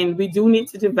 Kai. I mean, we do need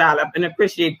to develop and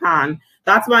appreciate Pan.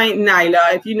 That's why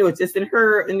Nailah, if you noticed in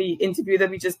the interview that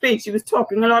we just played, she was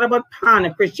talking a lot about Pan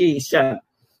appreciation,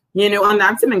 you know, and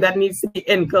that's something that needs to be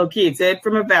inculcated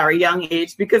from a very young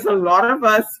age, because a lot of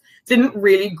us didn't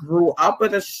really grow up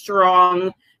with a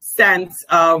strong sense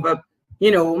of, you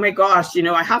know, oh my gosh, you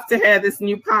know, I have to hear this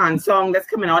new Pan song that's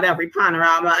coming out every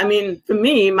Panorama. I mean, for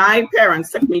me, my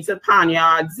parents took me to Pan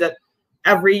yards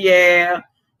every year.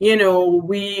 You know,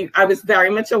 I was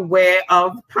very much aware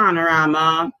of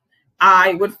Panorama.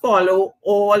 I would follow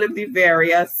all of the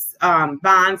various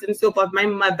bands and so forth. My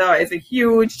mother is a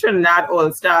huge Trinidad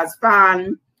All-Stars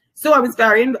fan. So I was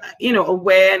very, you know,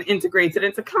 aware and integrated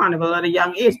into Carnival at a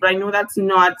young age. But I know that's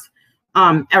not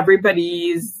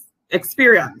everybody's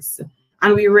experience.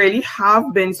 And we really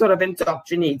have been sort of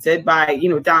indoctrinated by, you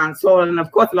know, dancehall, and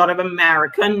of course a lot of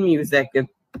American music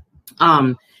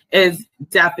is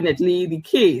definitely the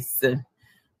case.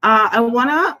 I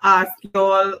want to ask you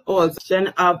all also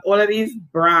of all of these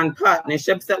brand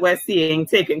partnerships that we're seeing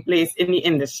taking place in the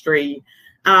industry.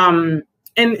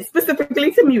 and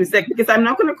specifically to music, because I'm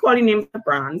not going to call you names of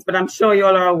brands, but I'm sure you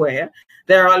all are aware,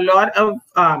 there are a lot of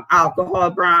alcohol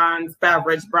brands,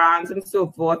 beverage brands, and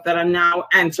so forth that are now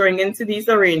entering into these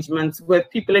arrangements with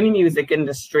people in the music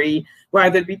industry,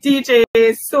 whether it be DJs,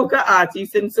 soca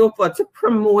artists, and so forth, to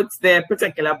promote their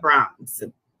particular brands.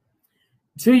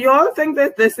 Do you all think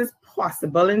that this is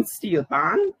possible in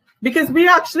Steelpan? Because we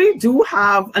actually do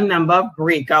have a number of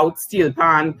breakout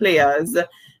Steelpan players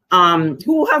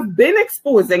who have been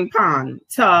exposing pan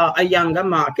to a younger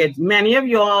market. Many of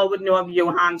you all would know of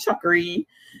Johan Chakri.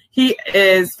 He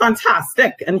is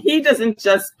fantastic, and he doesn't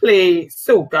just play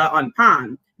soca on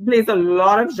pan. He plays a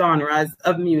lot of genres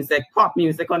of music, pop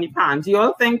music on the pan. Do you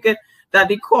all think that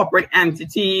the corporate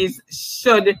entities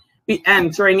should be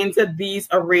entering into these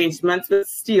arrangements with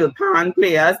Steelpan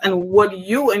players? And would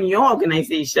you and your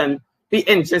organization be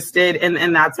interested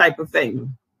in that type of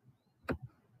thing?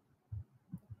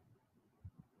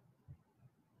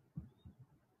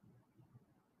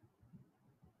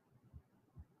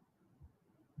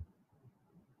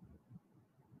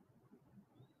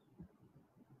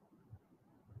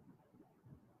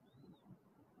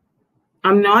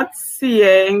 I'm not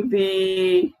seeing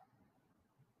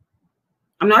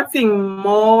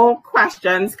more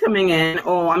questions coming in,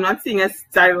 or I'm not seeing a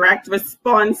direct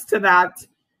response to that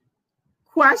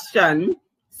question.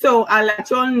 So I'll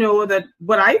let you all know that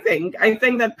what I think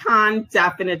that pan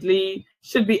definitely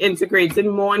should be integrated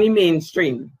more in the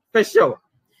mainstream, for sure.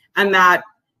 And that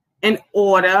in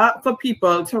order for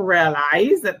people to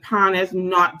realize that pan is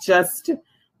not just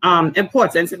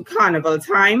important in Carnival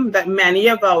time, that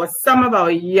some of our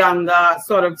younger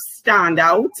sort of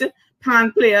standout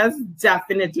pan players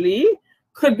definitely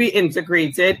could be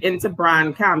integrated into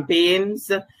brand campaigns,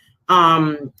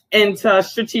 into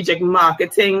strategic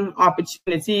marketing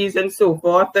opportunities and so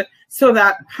forth, so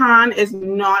that pan is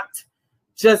not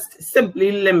just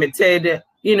simply limited,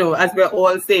 you know, as we're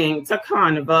all saying, to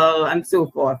Carnival and so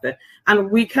forth.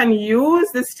 And we can use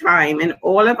this time in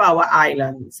all of our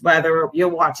islands, whether you're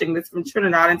watching this from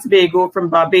Trinidad and Tobago, from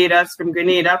Barbados, from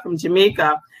Grenada, from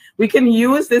Jamaica. We can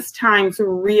use this time to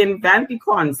reinvent the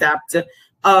concept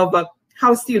of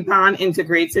how Steelpan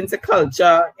integrates into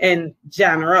culture in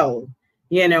general,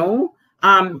 you know.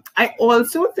 I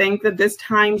also think that this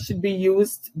time should be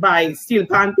used by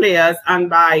Steelpan players and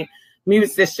by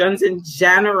musicians in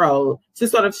general to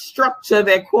sort of structure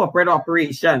their corporate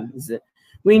operations.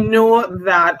 We know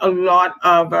that a lot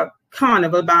of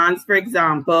Carnival bands, for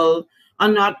example, are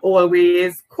not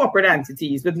always corporate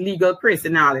entities with legal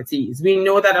personalities. We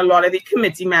know that a lot of the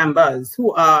committee members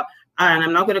who are, and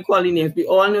I'm not going to call the names, we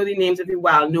all know the names of the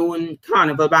well-known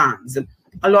Carnival bands.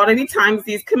 A lot of the times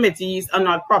these committees are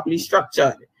not properly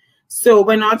structured. So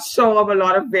we're not sure of a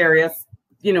lot of various,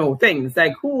 you know, things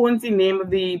like who owns the name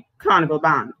of the Carnival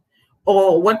band,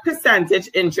 or what percentage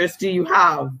interest do you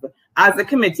have as a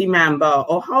committee member,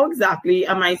 or how exactly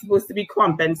am I supposed to be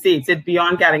compensated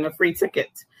beyond getting a free ticket?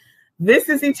 This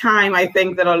is the time I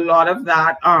think that a lot of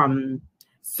that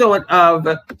sort of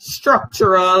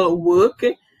structural work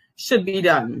should be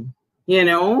done, you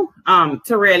know,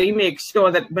 to really make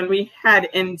sure that when we head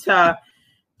into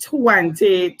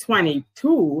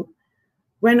 2022,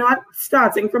 we're not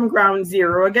starting from ground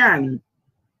zero again.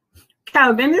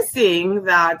 Calvin is saying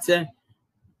that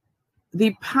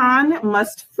the pan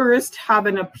must first have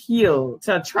an appeal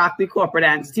to attract the corporate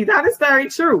entity. That is very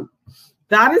true.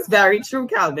 That is very true,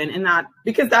 Calvin, in that,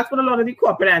 because that's what a lot of the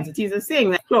corporate entities are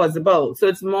saying, that's plausible. So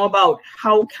it's more about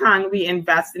how can we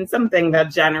invest in something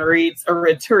that generates a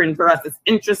return for us, that's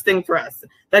interesting for us,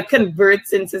 that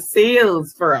converts into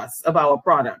sales for us of our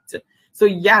product. So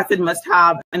yes, it must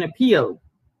have an appeal.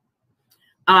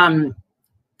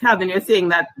 Calvin, you're saying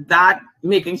that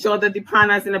making sure that the pan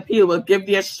has an appeal will give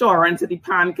the assurance that the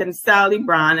pan can sell the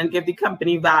brand and give the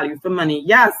company value for money.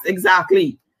 Yes,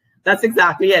 exactly. That's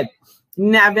exactly it.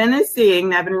 Nevin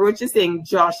Roach is saying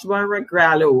Joshua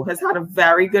Regrello has had a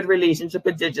very good relationship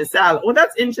with Digicel. Oh,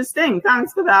 that's interesting.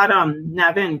 Thanks for that,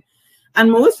 Nevin.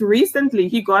 And most recently,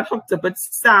 he got hooked up with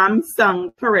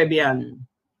Samsung Caribbean.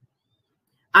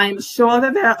 I'm sure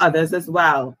that there are others as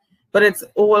well. But it's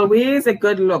always a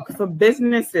good look for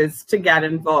businesses to get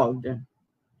involved.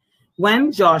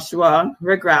 When Joshua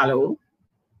Regrello,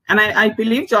 and I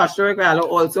believe Joshua Regrello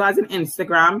also has an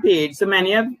Instagram page, so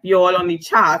many of you all on the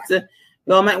chat,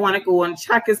 you all might want to go and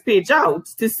check his page out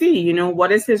to see, you know,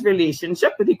 what is his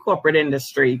relationship with the corporate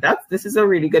industry. This is a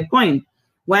really good point.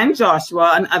 When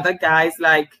Joshua and other guys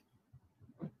like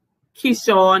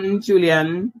Keyshawn,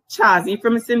 Julian, Chazzy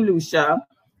from St. Lucia,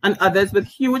 and others with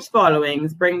huge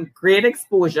followings bring great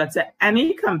exposure to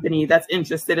any company that's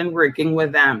interested in working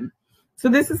with them. So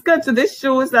this is good. So this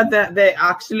shows that there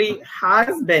actually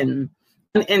has been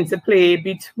an interplay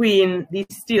between the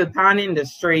Steelpan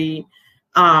industry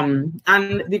and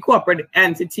the corporate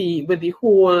entity with the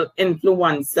whole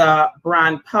influencer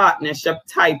brand partnership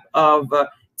type of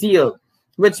deal,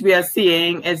 which we are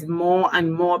seeing is more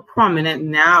and more prominent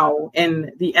now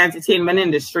in the entertainment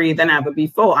industry than ever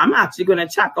before. I'm actually going to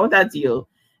check out that deal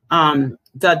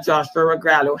that Joshua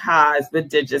Regrello has with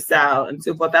Digicel and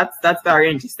so forth. That's very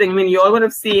interesting. I mean, you all would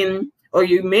have seen, or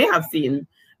you may have seen,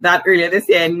 that earlier this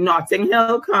year, Notting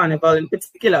Hill Carnival in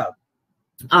particular,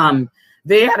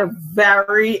 they had a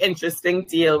very interesting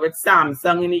deal with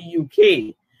Samsung in the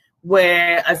UK,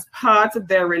 where as part of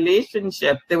their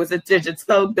relationship, there was a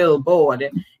digital billboard.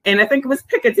 And I think it was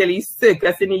Piccadilly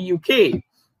Circus in the UK,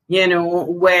 you know,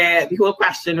 where the whole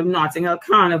question of Notting Hill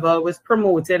Carnival was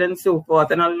promoted and so forth.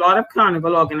 And a lot of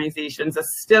carnival organizations are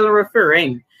still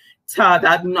referring to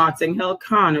that Notting Hill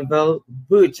Carnival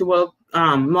virtual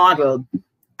model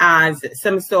as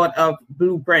some sort of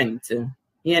blueprint,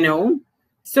 you know.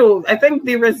 So I think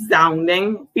the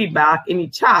resounding feedback in the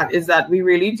chat is that we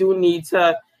really do need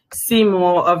to see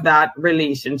more of that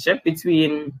relationship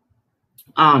between,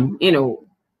 you know,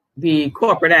 the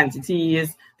corporate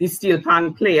entities, the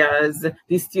Steelpan players,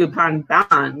 the Steelpan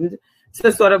band,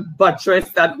 to sort of buttress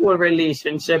that whole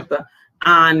relationship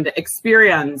and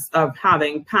experience of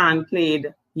having Pan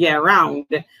played year round,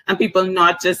 and people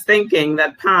not just thinking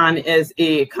that Pan is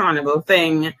a carnival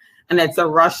thing and it's a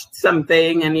rushed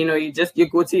something, and you know, you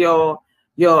go to your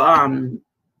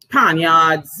Pan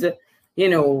yards, you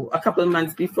know, a couple of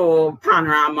months before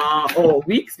Panorama or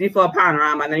weeks before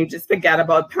Panorama, and then you just forget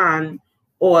about Pan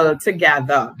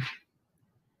altogether.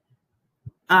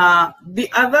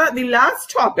 The last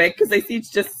topic, because I see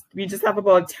we just have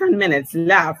about 10 minutes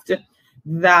left,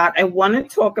 that I want to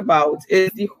talk about is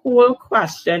the whole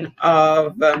question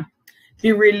of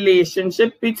the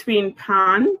relationship between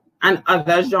Pan and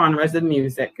other genres of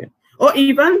music, or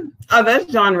even other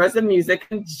genres of music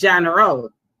in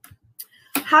general.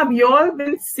 Have you all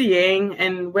been seeing,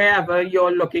 and wherever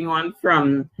you're looking on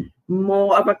from,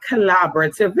 more of a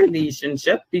collaborative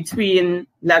relationship between,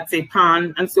 let's say,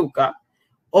 Pan and soca,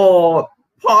 or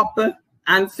pop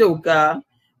and soca,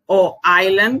 or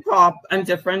island pop and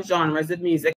different genres of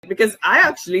music? Because I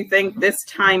actually think this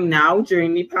time now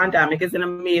during the pandemic is an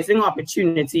amazing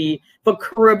opportunity for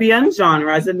Caribbean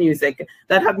genres of music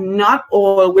that have not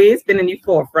always been in the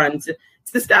forefront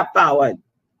to step forward.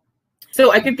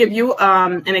 So I could give you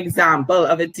an example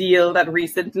of a deal that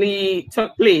recently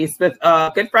took place with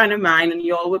a good friend of mine, and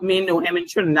you all may know him in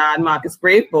Trinidad, Marcus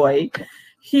Braveboy.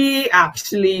 He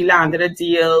actually landed a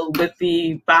deal with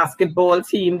the basketball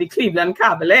team, the Cleveland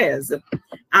Cavaliers.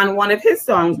 And one of his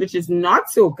songs, which is not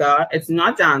soca, it's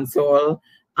not dancehall,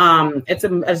 it's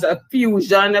a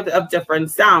fusion of different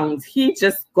sounds. He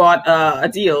just got a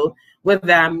deal with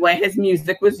them where his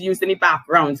music was used in the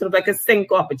background, sort of like a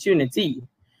sync opportunity.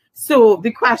 So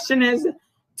the question is,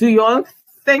 do you all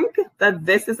think that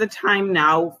this is a time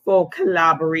now for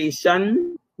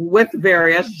collaboration with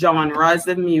various genres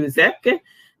of music,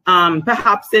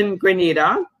 perhaps in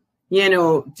Grenada? You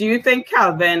know, do you think,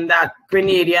 Calvin, that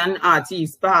Grenadian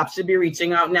artists perhaps should be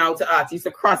reaching out now to artists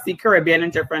across the Caribbean in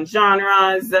different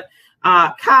genres?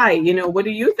 Kai, you know, what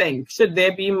do you think? Should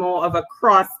there be more of a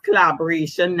cross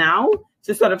collaboration now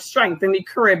to sort of strengthen the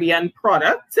Caribbean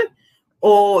product?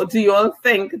 Or do you all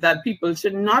think that people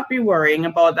should not be worrying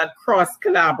about that cross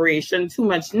collaboration too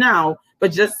much now,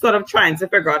 but just sort of trying to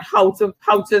figure out how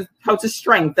to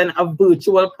strengthen a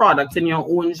virtual product in your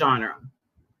own genre?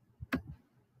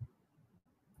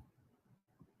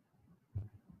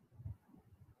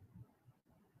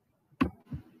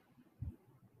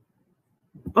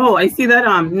 Oh, I see that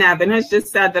Nevin has just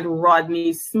said that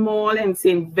Rodney Small and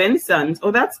St. Vincent.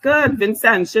 Oh, that's good.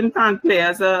 Vincentian Pan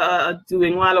players are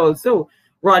doing well also.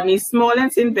 Rodney Small and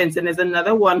St. Vincent is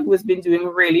another one who has been doing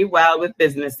really well with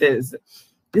businesses.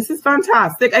 This is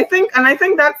fantastic. I think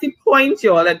that's the point,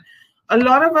 y'all, that a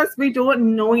lot of us, we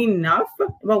don't know enough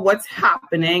about what's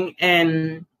happening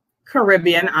in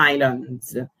Caribbean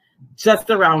islands just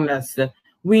around us.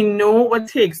 We know what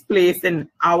takes place in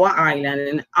our island,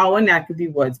 in our neck of the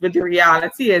woods. But the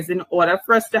reality is, in order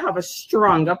for us to have a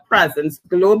stronger presence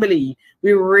globally,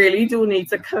 we really do need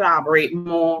to collaborate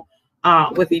more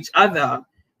with each other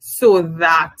so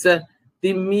that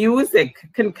the music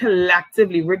can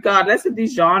collectively, regardless of the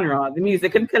genre, the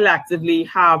music can collectively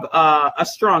have a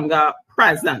stronger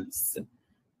presence.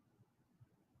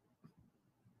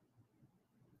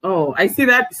 Oh, I see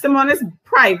that someone has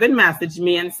private messaged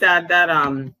me and said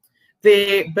that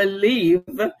they believe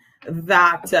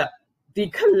that the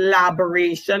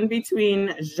collaboration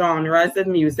between genres of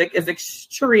music is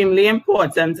extremely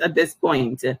important at this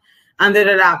point, and that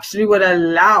it actually would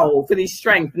allow for the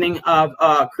strengthening of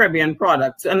Caribbean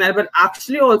products, and that would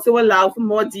actually also allow for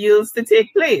more deals to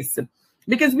take place.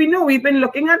 Because we know we've been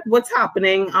looking at what's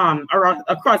happening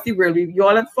across the world. You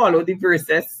all have followed the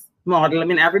Versus model. I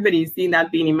mean, everybody's seen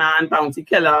that Beanie Man, Bounty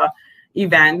Killer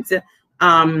event.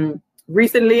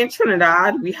 Recently in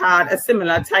Trinidad, we had a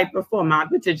similar type of format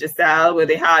with Digicel, where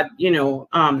they had, you know,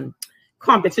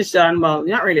 competition. Well,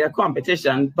 not really a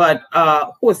competition, but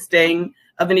hosting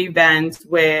of an event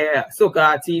where soca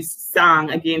artists sang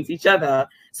against each other.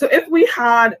 So if we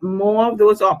had more of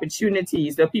those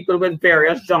opportunities, the people with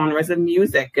various genres of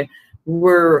music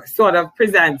were sort of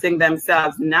presenting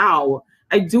themselves now,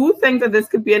 I do think that this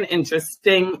could be an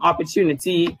interesting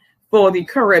opportunity for the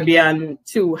Caribbean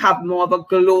to have more of a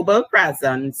global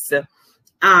presence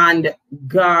and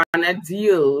garner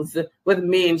deals with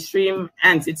mainstream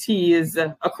entities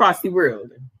across the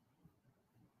world.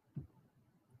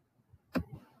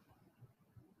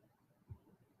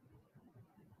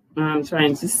 I'm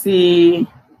trying to see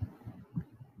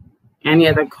any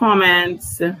other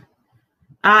comments.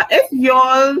 If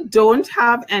y'all don't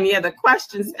have any other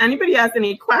questions, if anybody has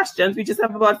any questions, we just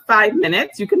have about 5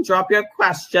 minutes. You can drop your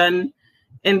question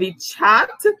in the chat,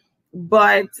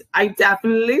 but I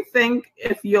definitely think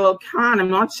if y'all can, I'm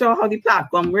not sure how the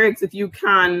platform works, if you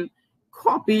can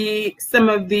copy some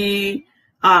of the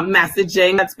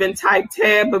messaging that's been typed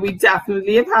here, but we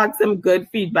definitely have had some good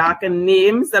feedback and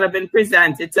names that have been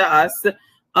presented to us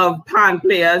of pan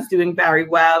players doing very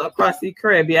well across the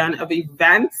Caribbean, of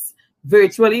events,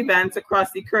 virtual events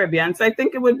across the Caribbean. So I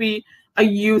think it would be a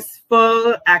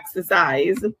useful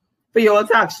exercise for you all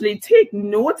to actually take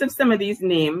note of some of these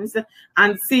names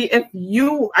and see if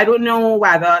you, I don't know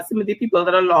whether some of the people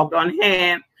that are logged on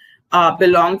here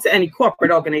belong to any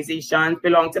corporate organizations,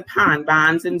 belong to pan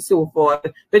bands and so forth,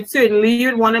 but certainly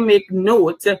you'd want to make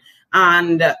note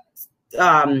and,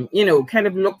 you know, kind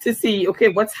of look to see, okay,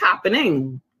 what's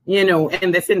happening, you know,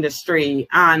 in this industry,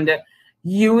 and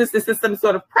use this as some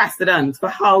sort of precedent for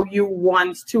how you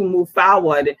want to move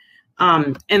forward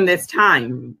in this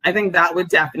time. I think that would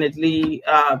definitely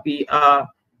be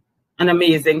an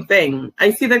amazing thing. I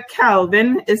see that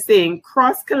Calvin is saying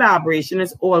cross collaboration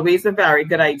is always a very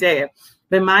good idea,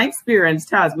 but my experience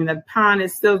tells me that pan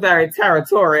is still very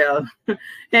territorial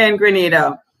in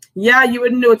Grenada. Yeah, you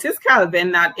would notice,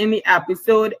 Calvin, that in the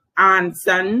episode,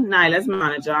 Anson, Nailah's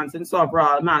manager, Anson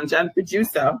Soverall, manager and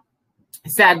producer,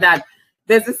 said that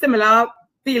there's a similar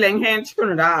feeling here in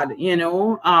Trinidad, you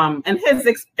know, in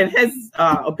his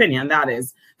opinion, that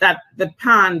is, that the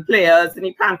pan players and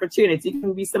the pan fraternity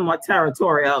can be somewhat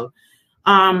territorial.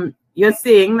 You're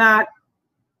saying that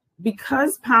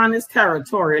because pan is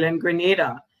territorial in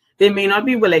Grenada, they may not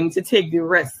be willing to take the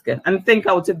risk and think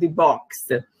out of the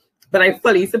box. But I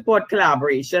fully support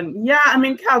collaboration. Yeah, I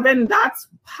mean, Calvin, that's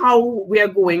how we are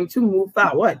going to move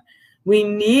forward. We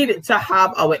need to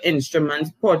have our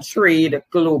instruments portrayed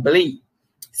globally.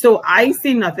 So I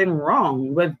see nothing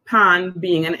wrong with pan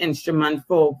being an instrument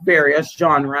for various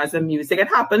genres of music. It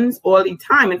happens all the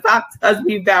time. In fact, as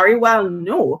we very well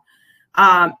know,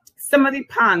 some of the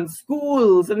pan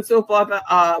schools and so forth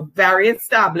are very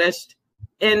established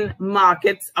in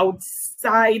markets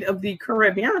outside of the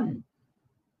Caribbean.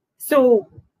 So,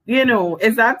 you know,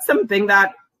 is that something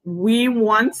that we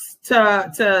want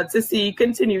to see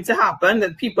continue to happen,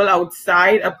 that people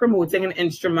outside are promoting an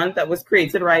instrument that was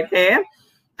created right here?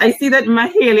 I see that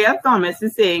Mahalia Thomas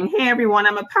is saying, hey everyone,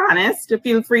 I'm a panist.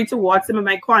 Feel free to watch some of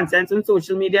my content on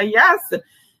social media. Yes,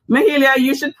 Mahalia,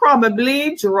 you should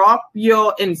probably drop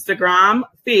your Instagram,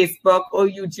 Facebook, or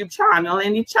YouTube channel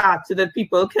in the chat so that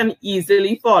people can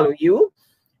easily follow you.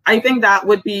 I think that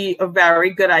would be a very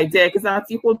good idea, because that's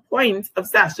the whole point of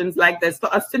sessions like this,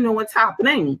 for us to know what's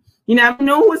happening. You never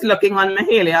know who's looking on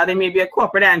Mahalia. There may be a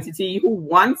corporate entity who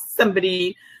wants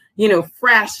somebody, you know,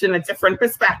 fresh and a different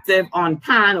perspective on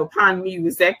pan or pan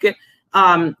music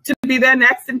to be their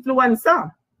next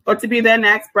influencer or to be their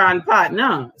next brand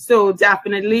partner. So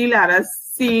definitely let us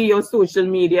see your social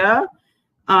media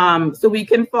so we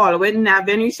can follow it.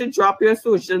 Nevin, you should drop your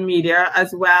social media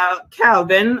as well.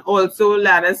 Calvin, also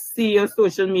let us see your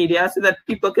social media so that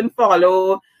people can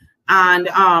follow and,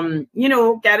 you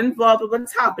know, get involved with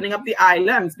what's happening up the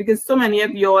islands, because so many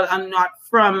of y'all are not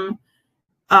from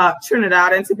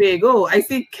Trinidad and Tobago. I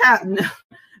see Cat.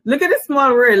 Look at the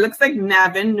small word. Looks like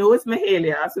Nevin knows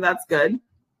Mahalia, so that's good.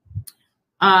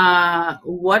 Thomas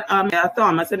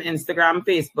on Instagram,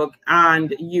 Facebook,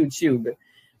 and YouTube.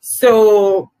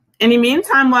 So In the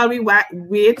meantime, while we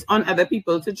wait on other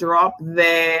people to drop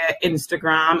their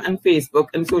Instagram and Facebook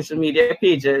and social media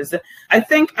pages, I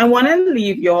think I want to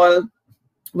leave you all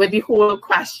with the whole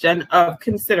question of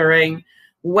considering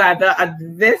whether at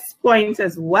this point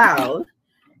as well,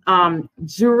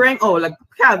 like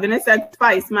Calvin has said,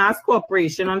 Spice Mask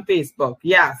Corporation on Facebook.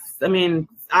 Yes, I mean,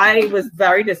 I was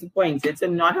very disappointed to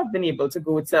not have been able to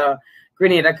go to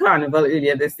Grenada Carnival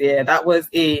earlier this year. That was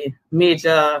a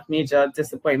major, major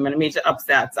disappointment, a major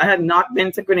upset. I had not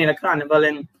been to Grenada Carnival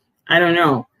in, I don't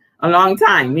know, a long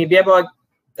time, maybe about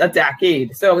a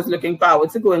decade. So I was looking forward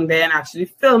to going there and actually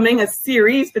filming a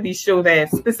series for the show there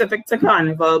specific to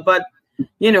Carnival. But,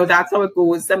 you know, that's how it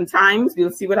goes sometimes.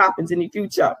 We'll see what happens in the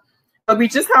future. But we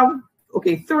just have,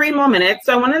 3 more minutes.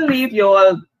 So I want to leave you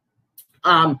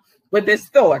all with this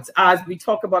thought as we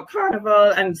talk about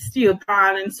Carnival and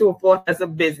Steelpan and so forth as a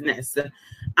business. And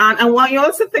I want you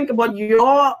also to think about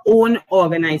your own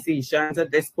organizations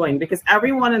at this point, because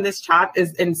everyone in this chat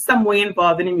is in some way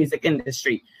involved in the music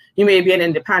industry. You may be an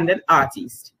independent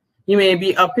artist. You may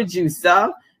be a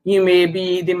producer. You may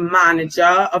be the manager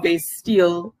of a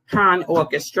Steelpan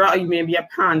orchestra, or you may be a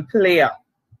pan player.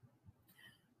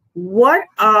 What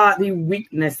are the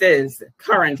weaknesses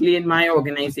currently in my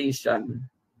organization?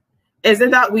 Is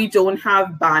it that we don't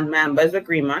have band members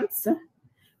agreements?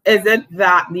 Is it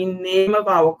that the name of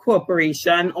our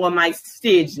corporation or my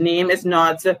stage name is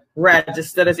not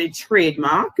registered as a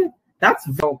trademark? That's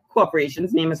the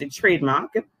corporation's name as a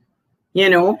trademark. You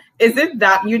know, is it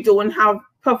that you don't have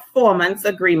performance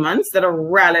agreements that are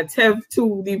relative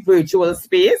to the virtual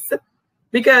space?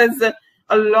 Because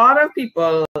a lot of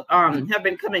people have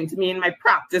been coming to me in my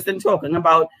practice and talking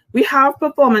about, we have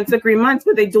performance agreements,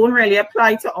 but they don't really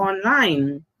apply to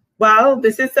online. Well,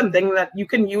 this is something that you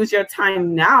can use your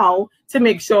time now to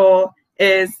make sure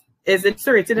is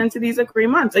inserted into these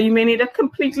agreements. Or you may need a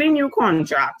completely new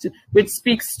contract, which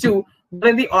speaks to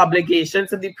what are the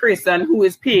obligations of the person who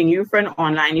is paying you for an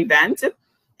online event.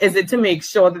 Is it to make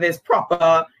sure that there's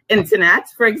proper internet,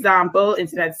 for example,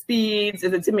 internet speeds?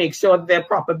 Is it to make sure that there are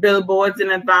proper billboards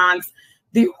in advance?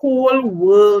 The whole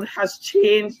world has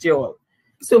changed, y'all.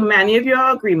 So many of your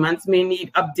agreements may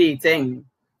need updating,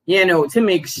 you know, to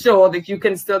make sure that you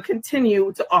can still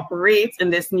continue to operate in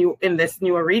this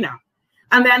new arena.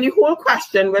 And then the whole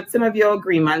question with some of your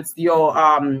agreements,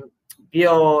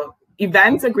 your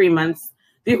event agreements,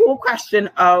 the whole question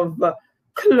of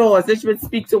clauses would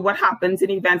speak to what happens in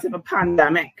events of a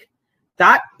pandemic.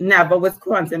 That never was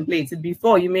contemplated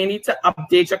before. You may need to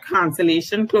update your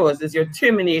cancellation clauses, your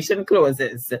termination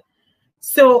clauses.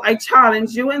 So I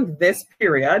challenge you in this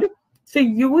period to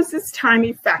use this time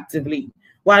effectively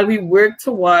while we work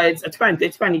towards a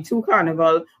 2022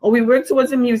 Carnival, or we work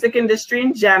towards the music industry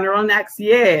in general next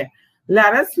year.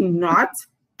 Let us not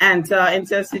enter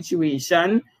into a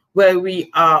situation where we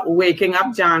are waking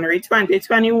up January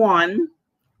 2021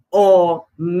 or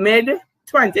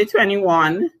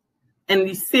mid-2021 in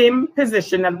the same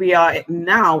position that we are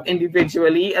now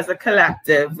individually as a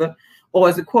collective or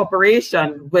as a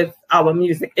corporation with our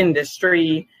music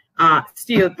industry,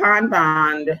 Steelpan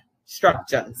band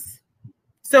structures.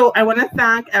 So I want to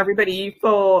thank everybody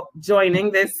for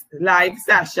joining this live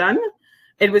session.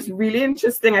 It was really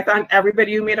interesting. I thank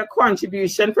everybody who made a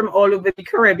contribution from all over the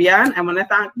Caribbean. I want to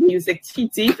thank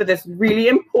MusicTT for this really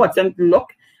important look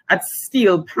at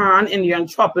Steelpan in the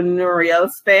entrepreneurial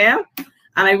sphere.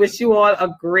 And I wish you all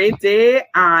a great day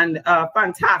and a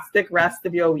fantastic rest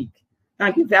of your week.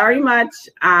 Thank you very much.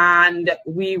 And I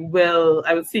will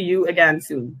see you again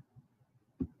soon.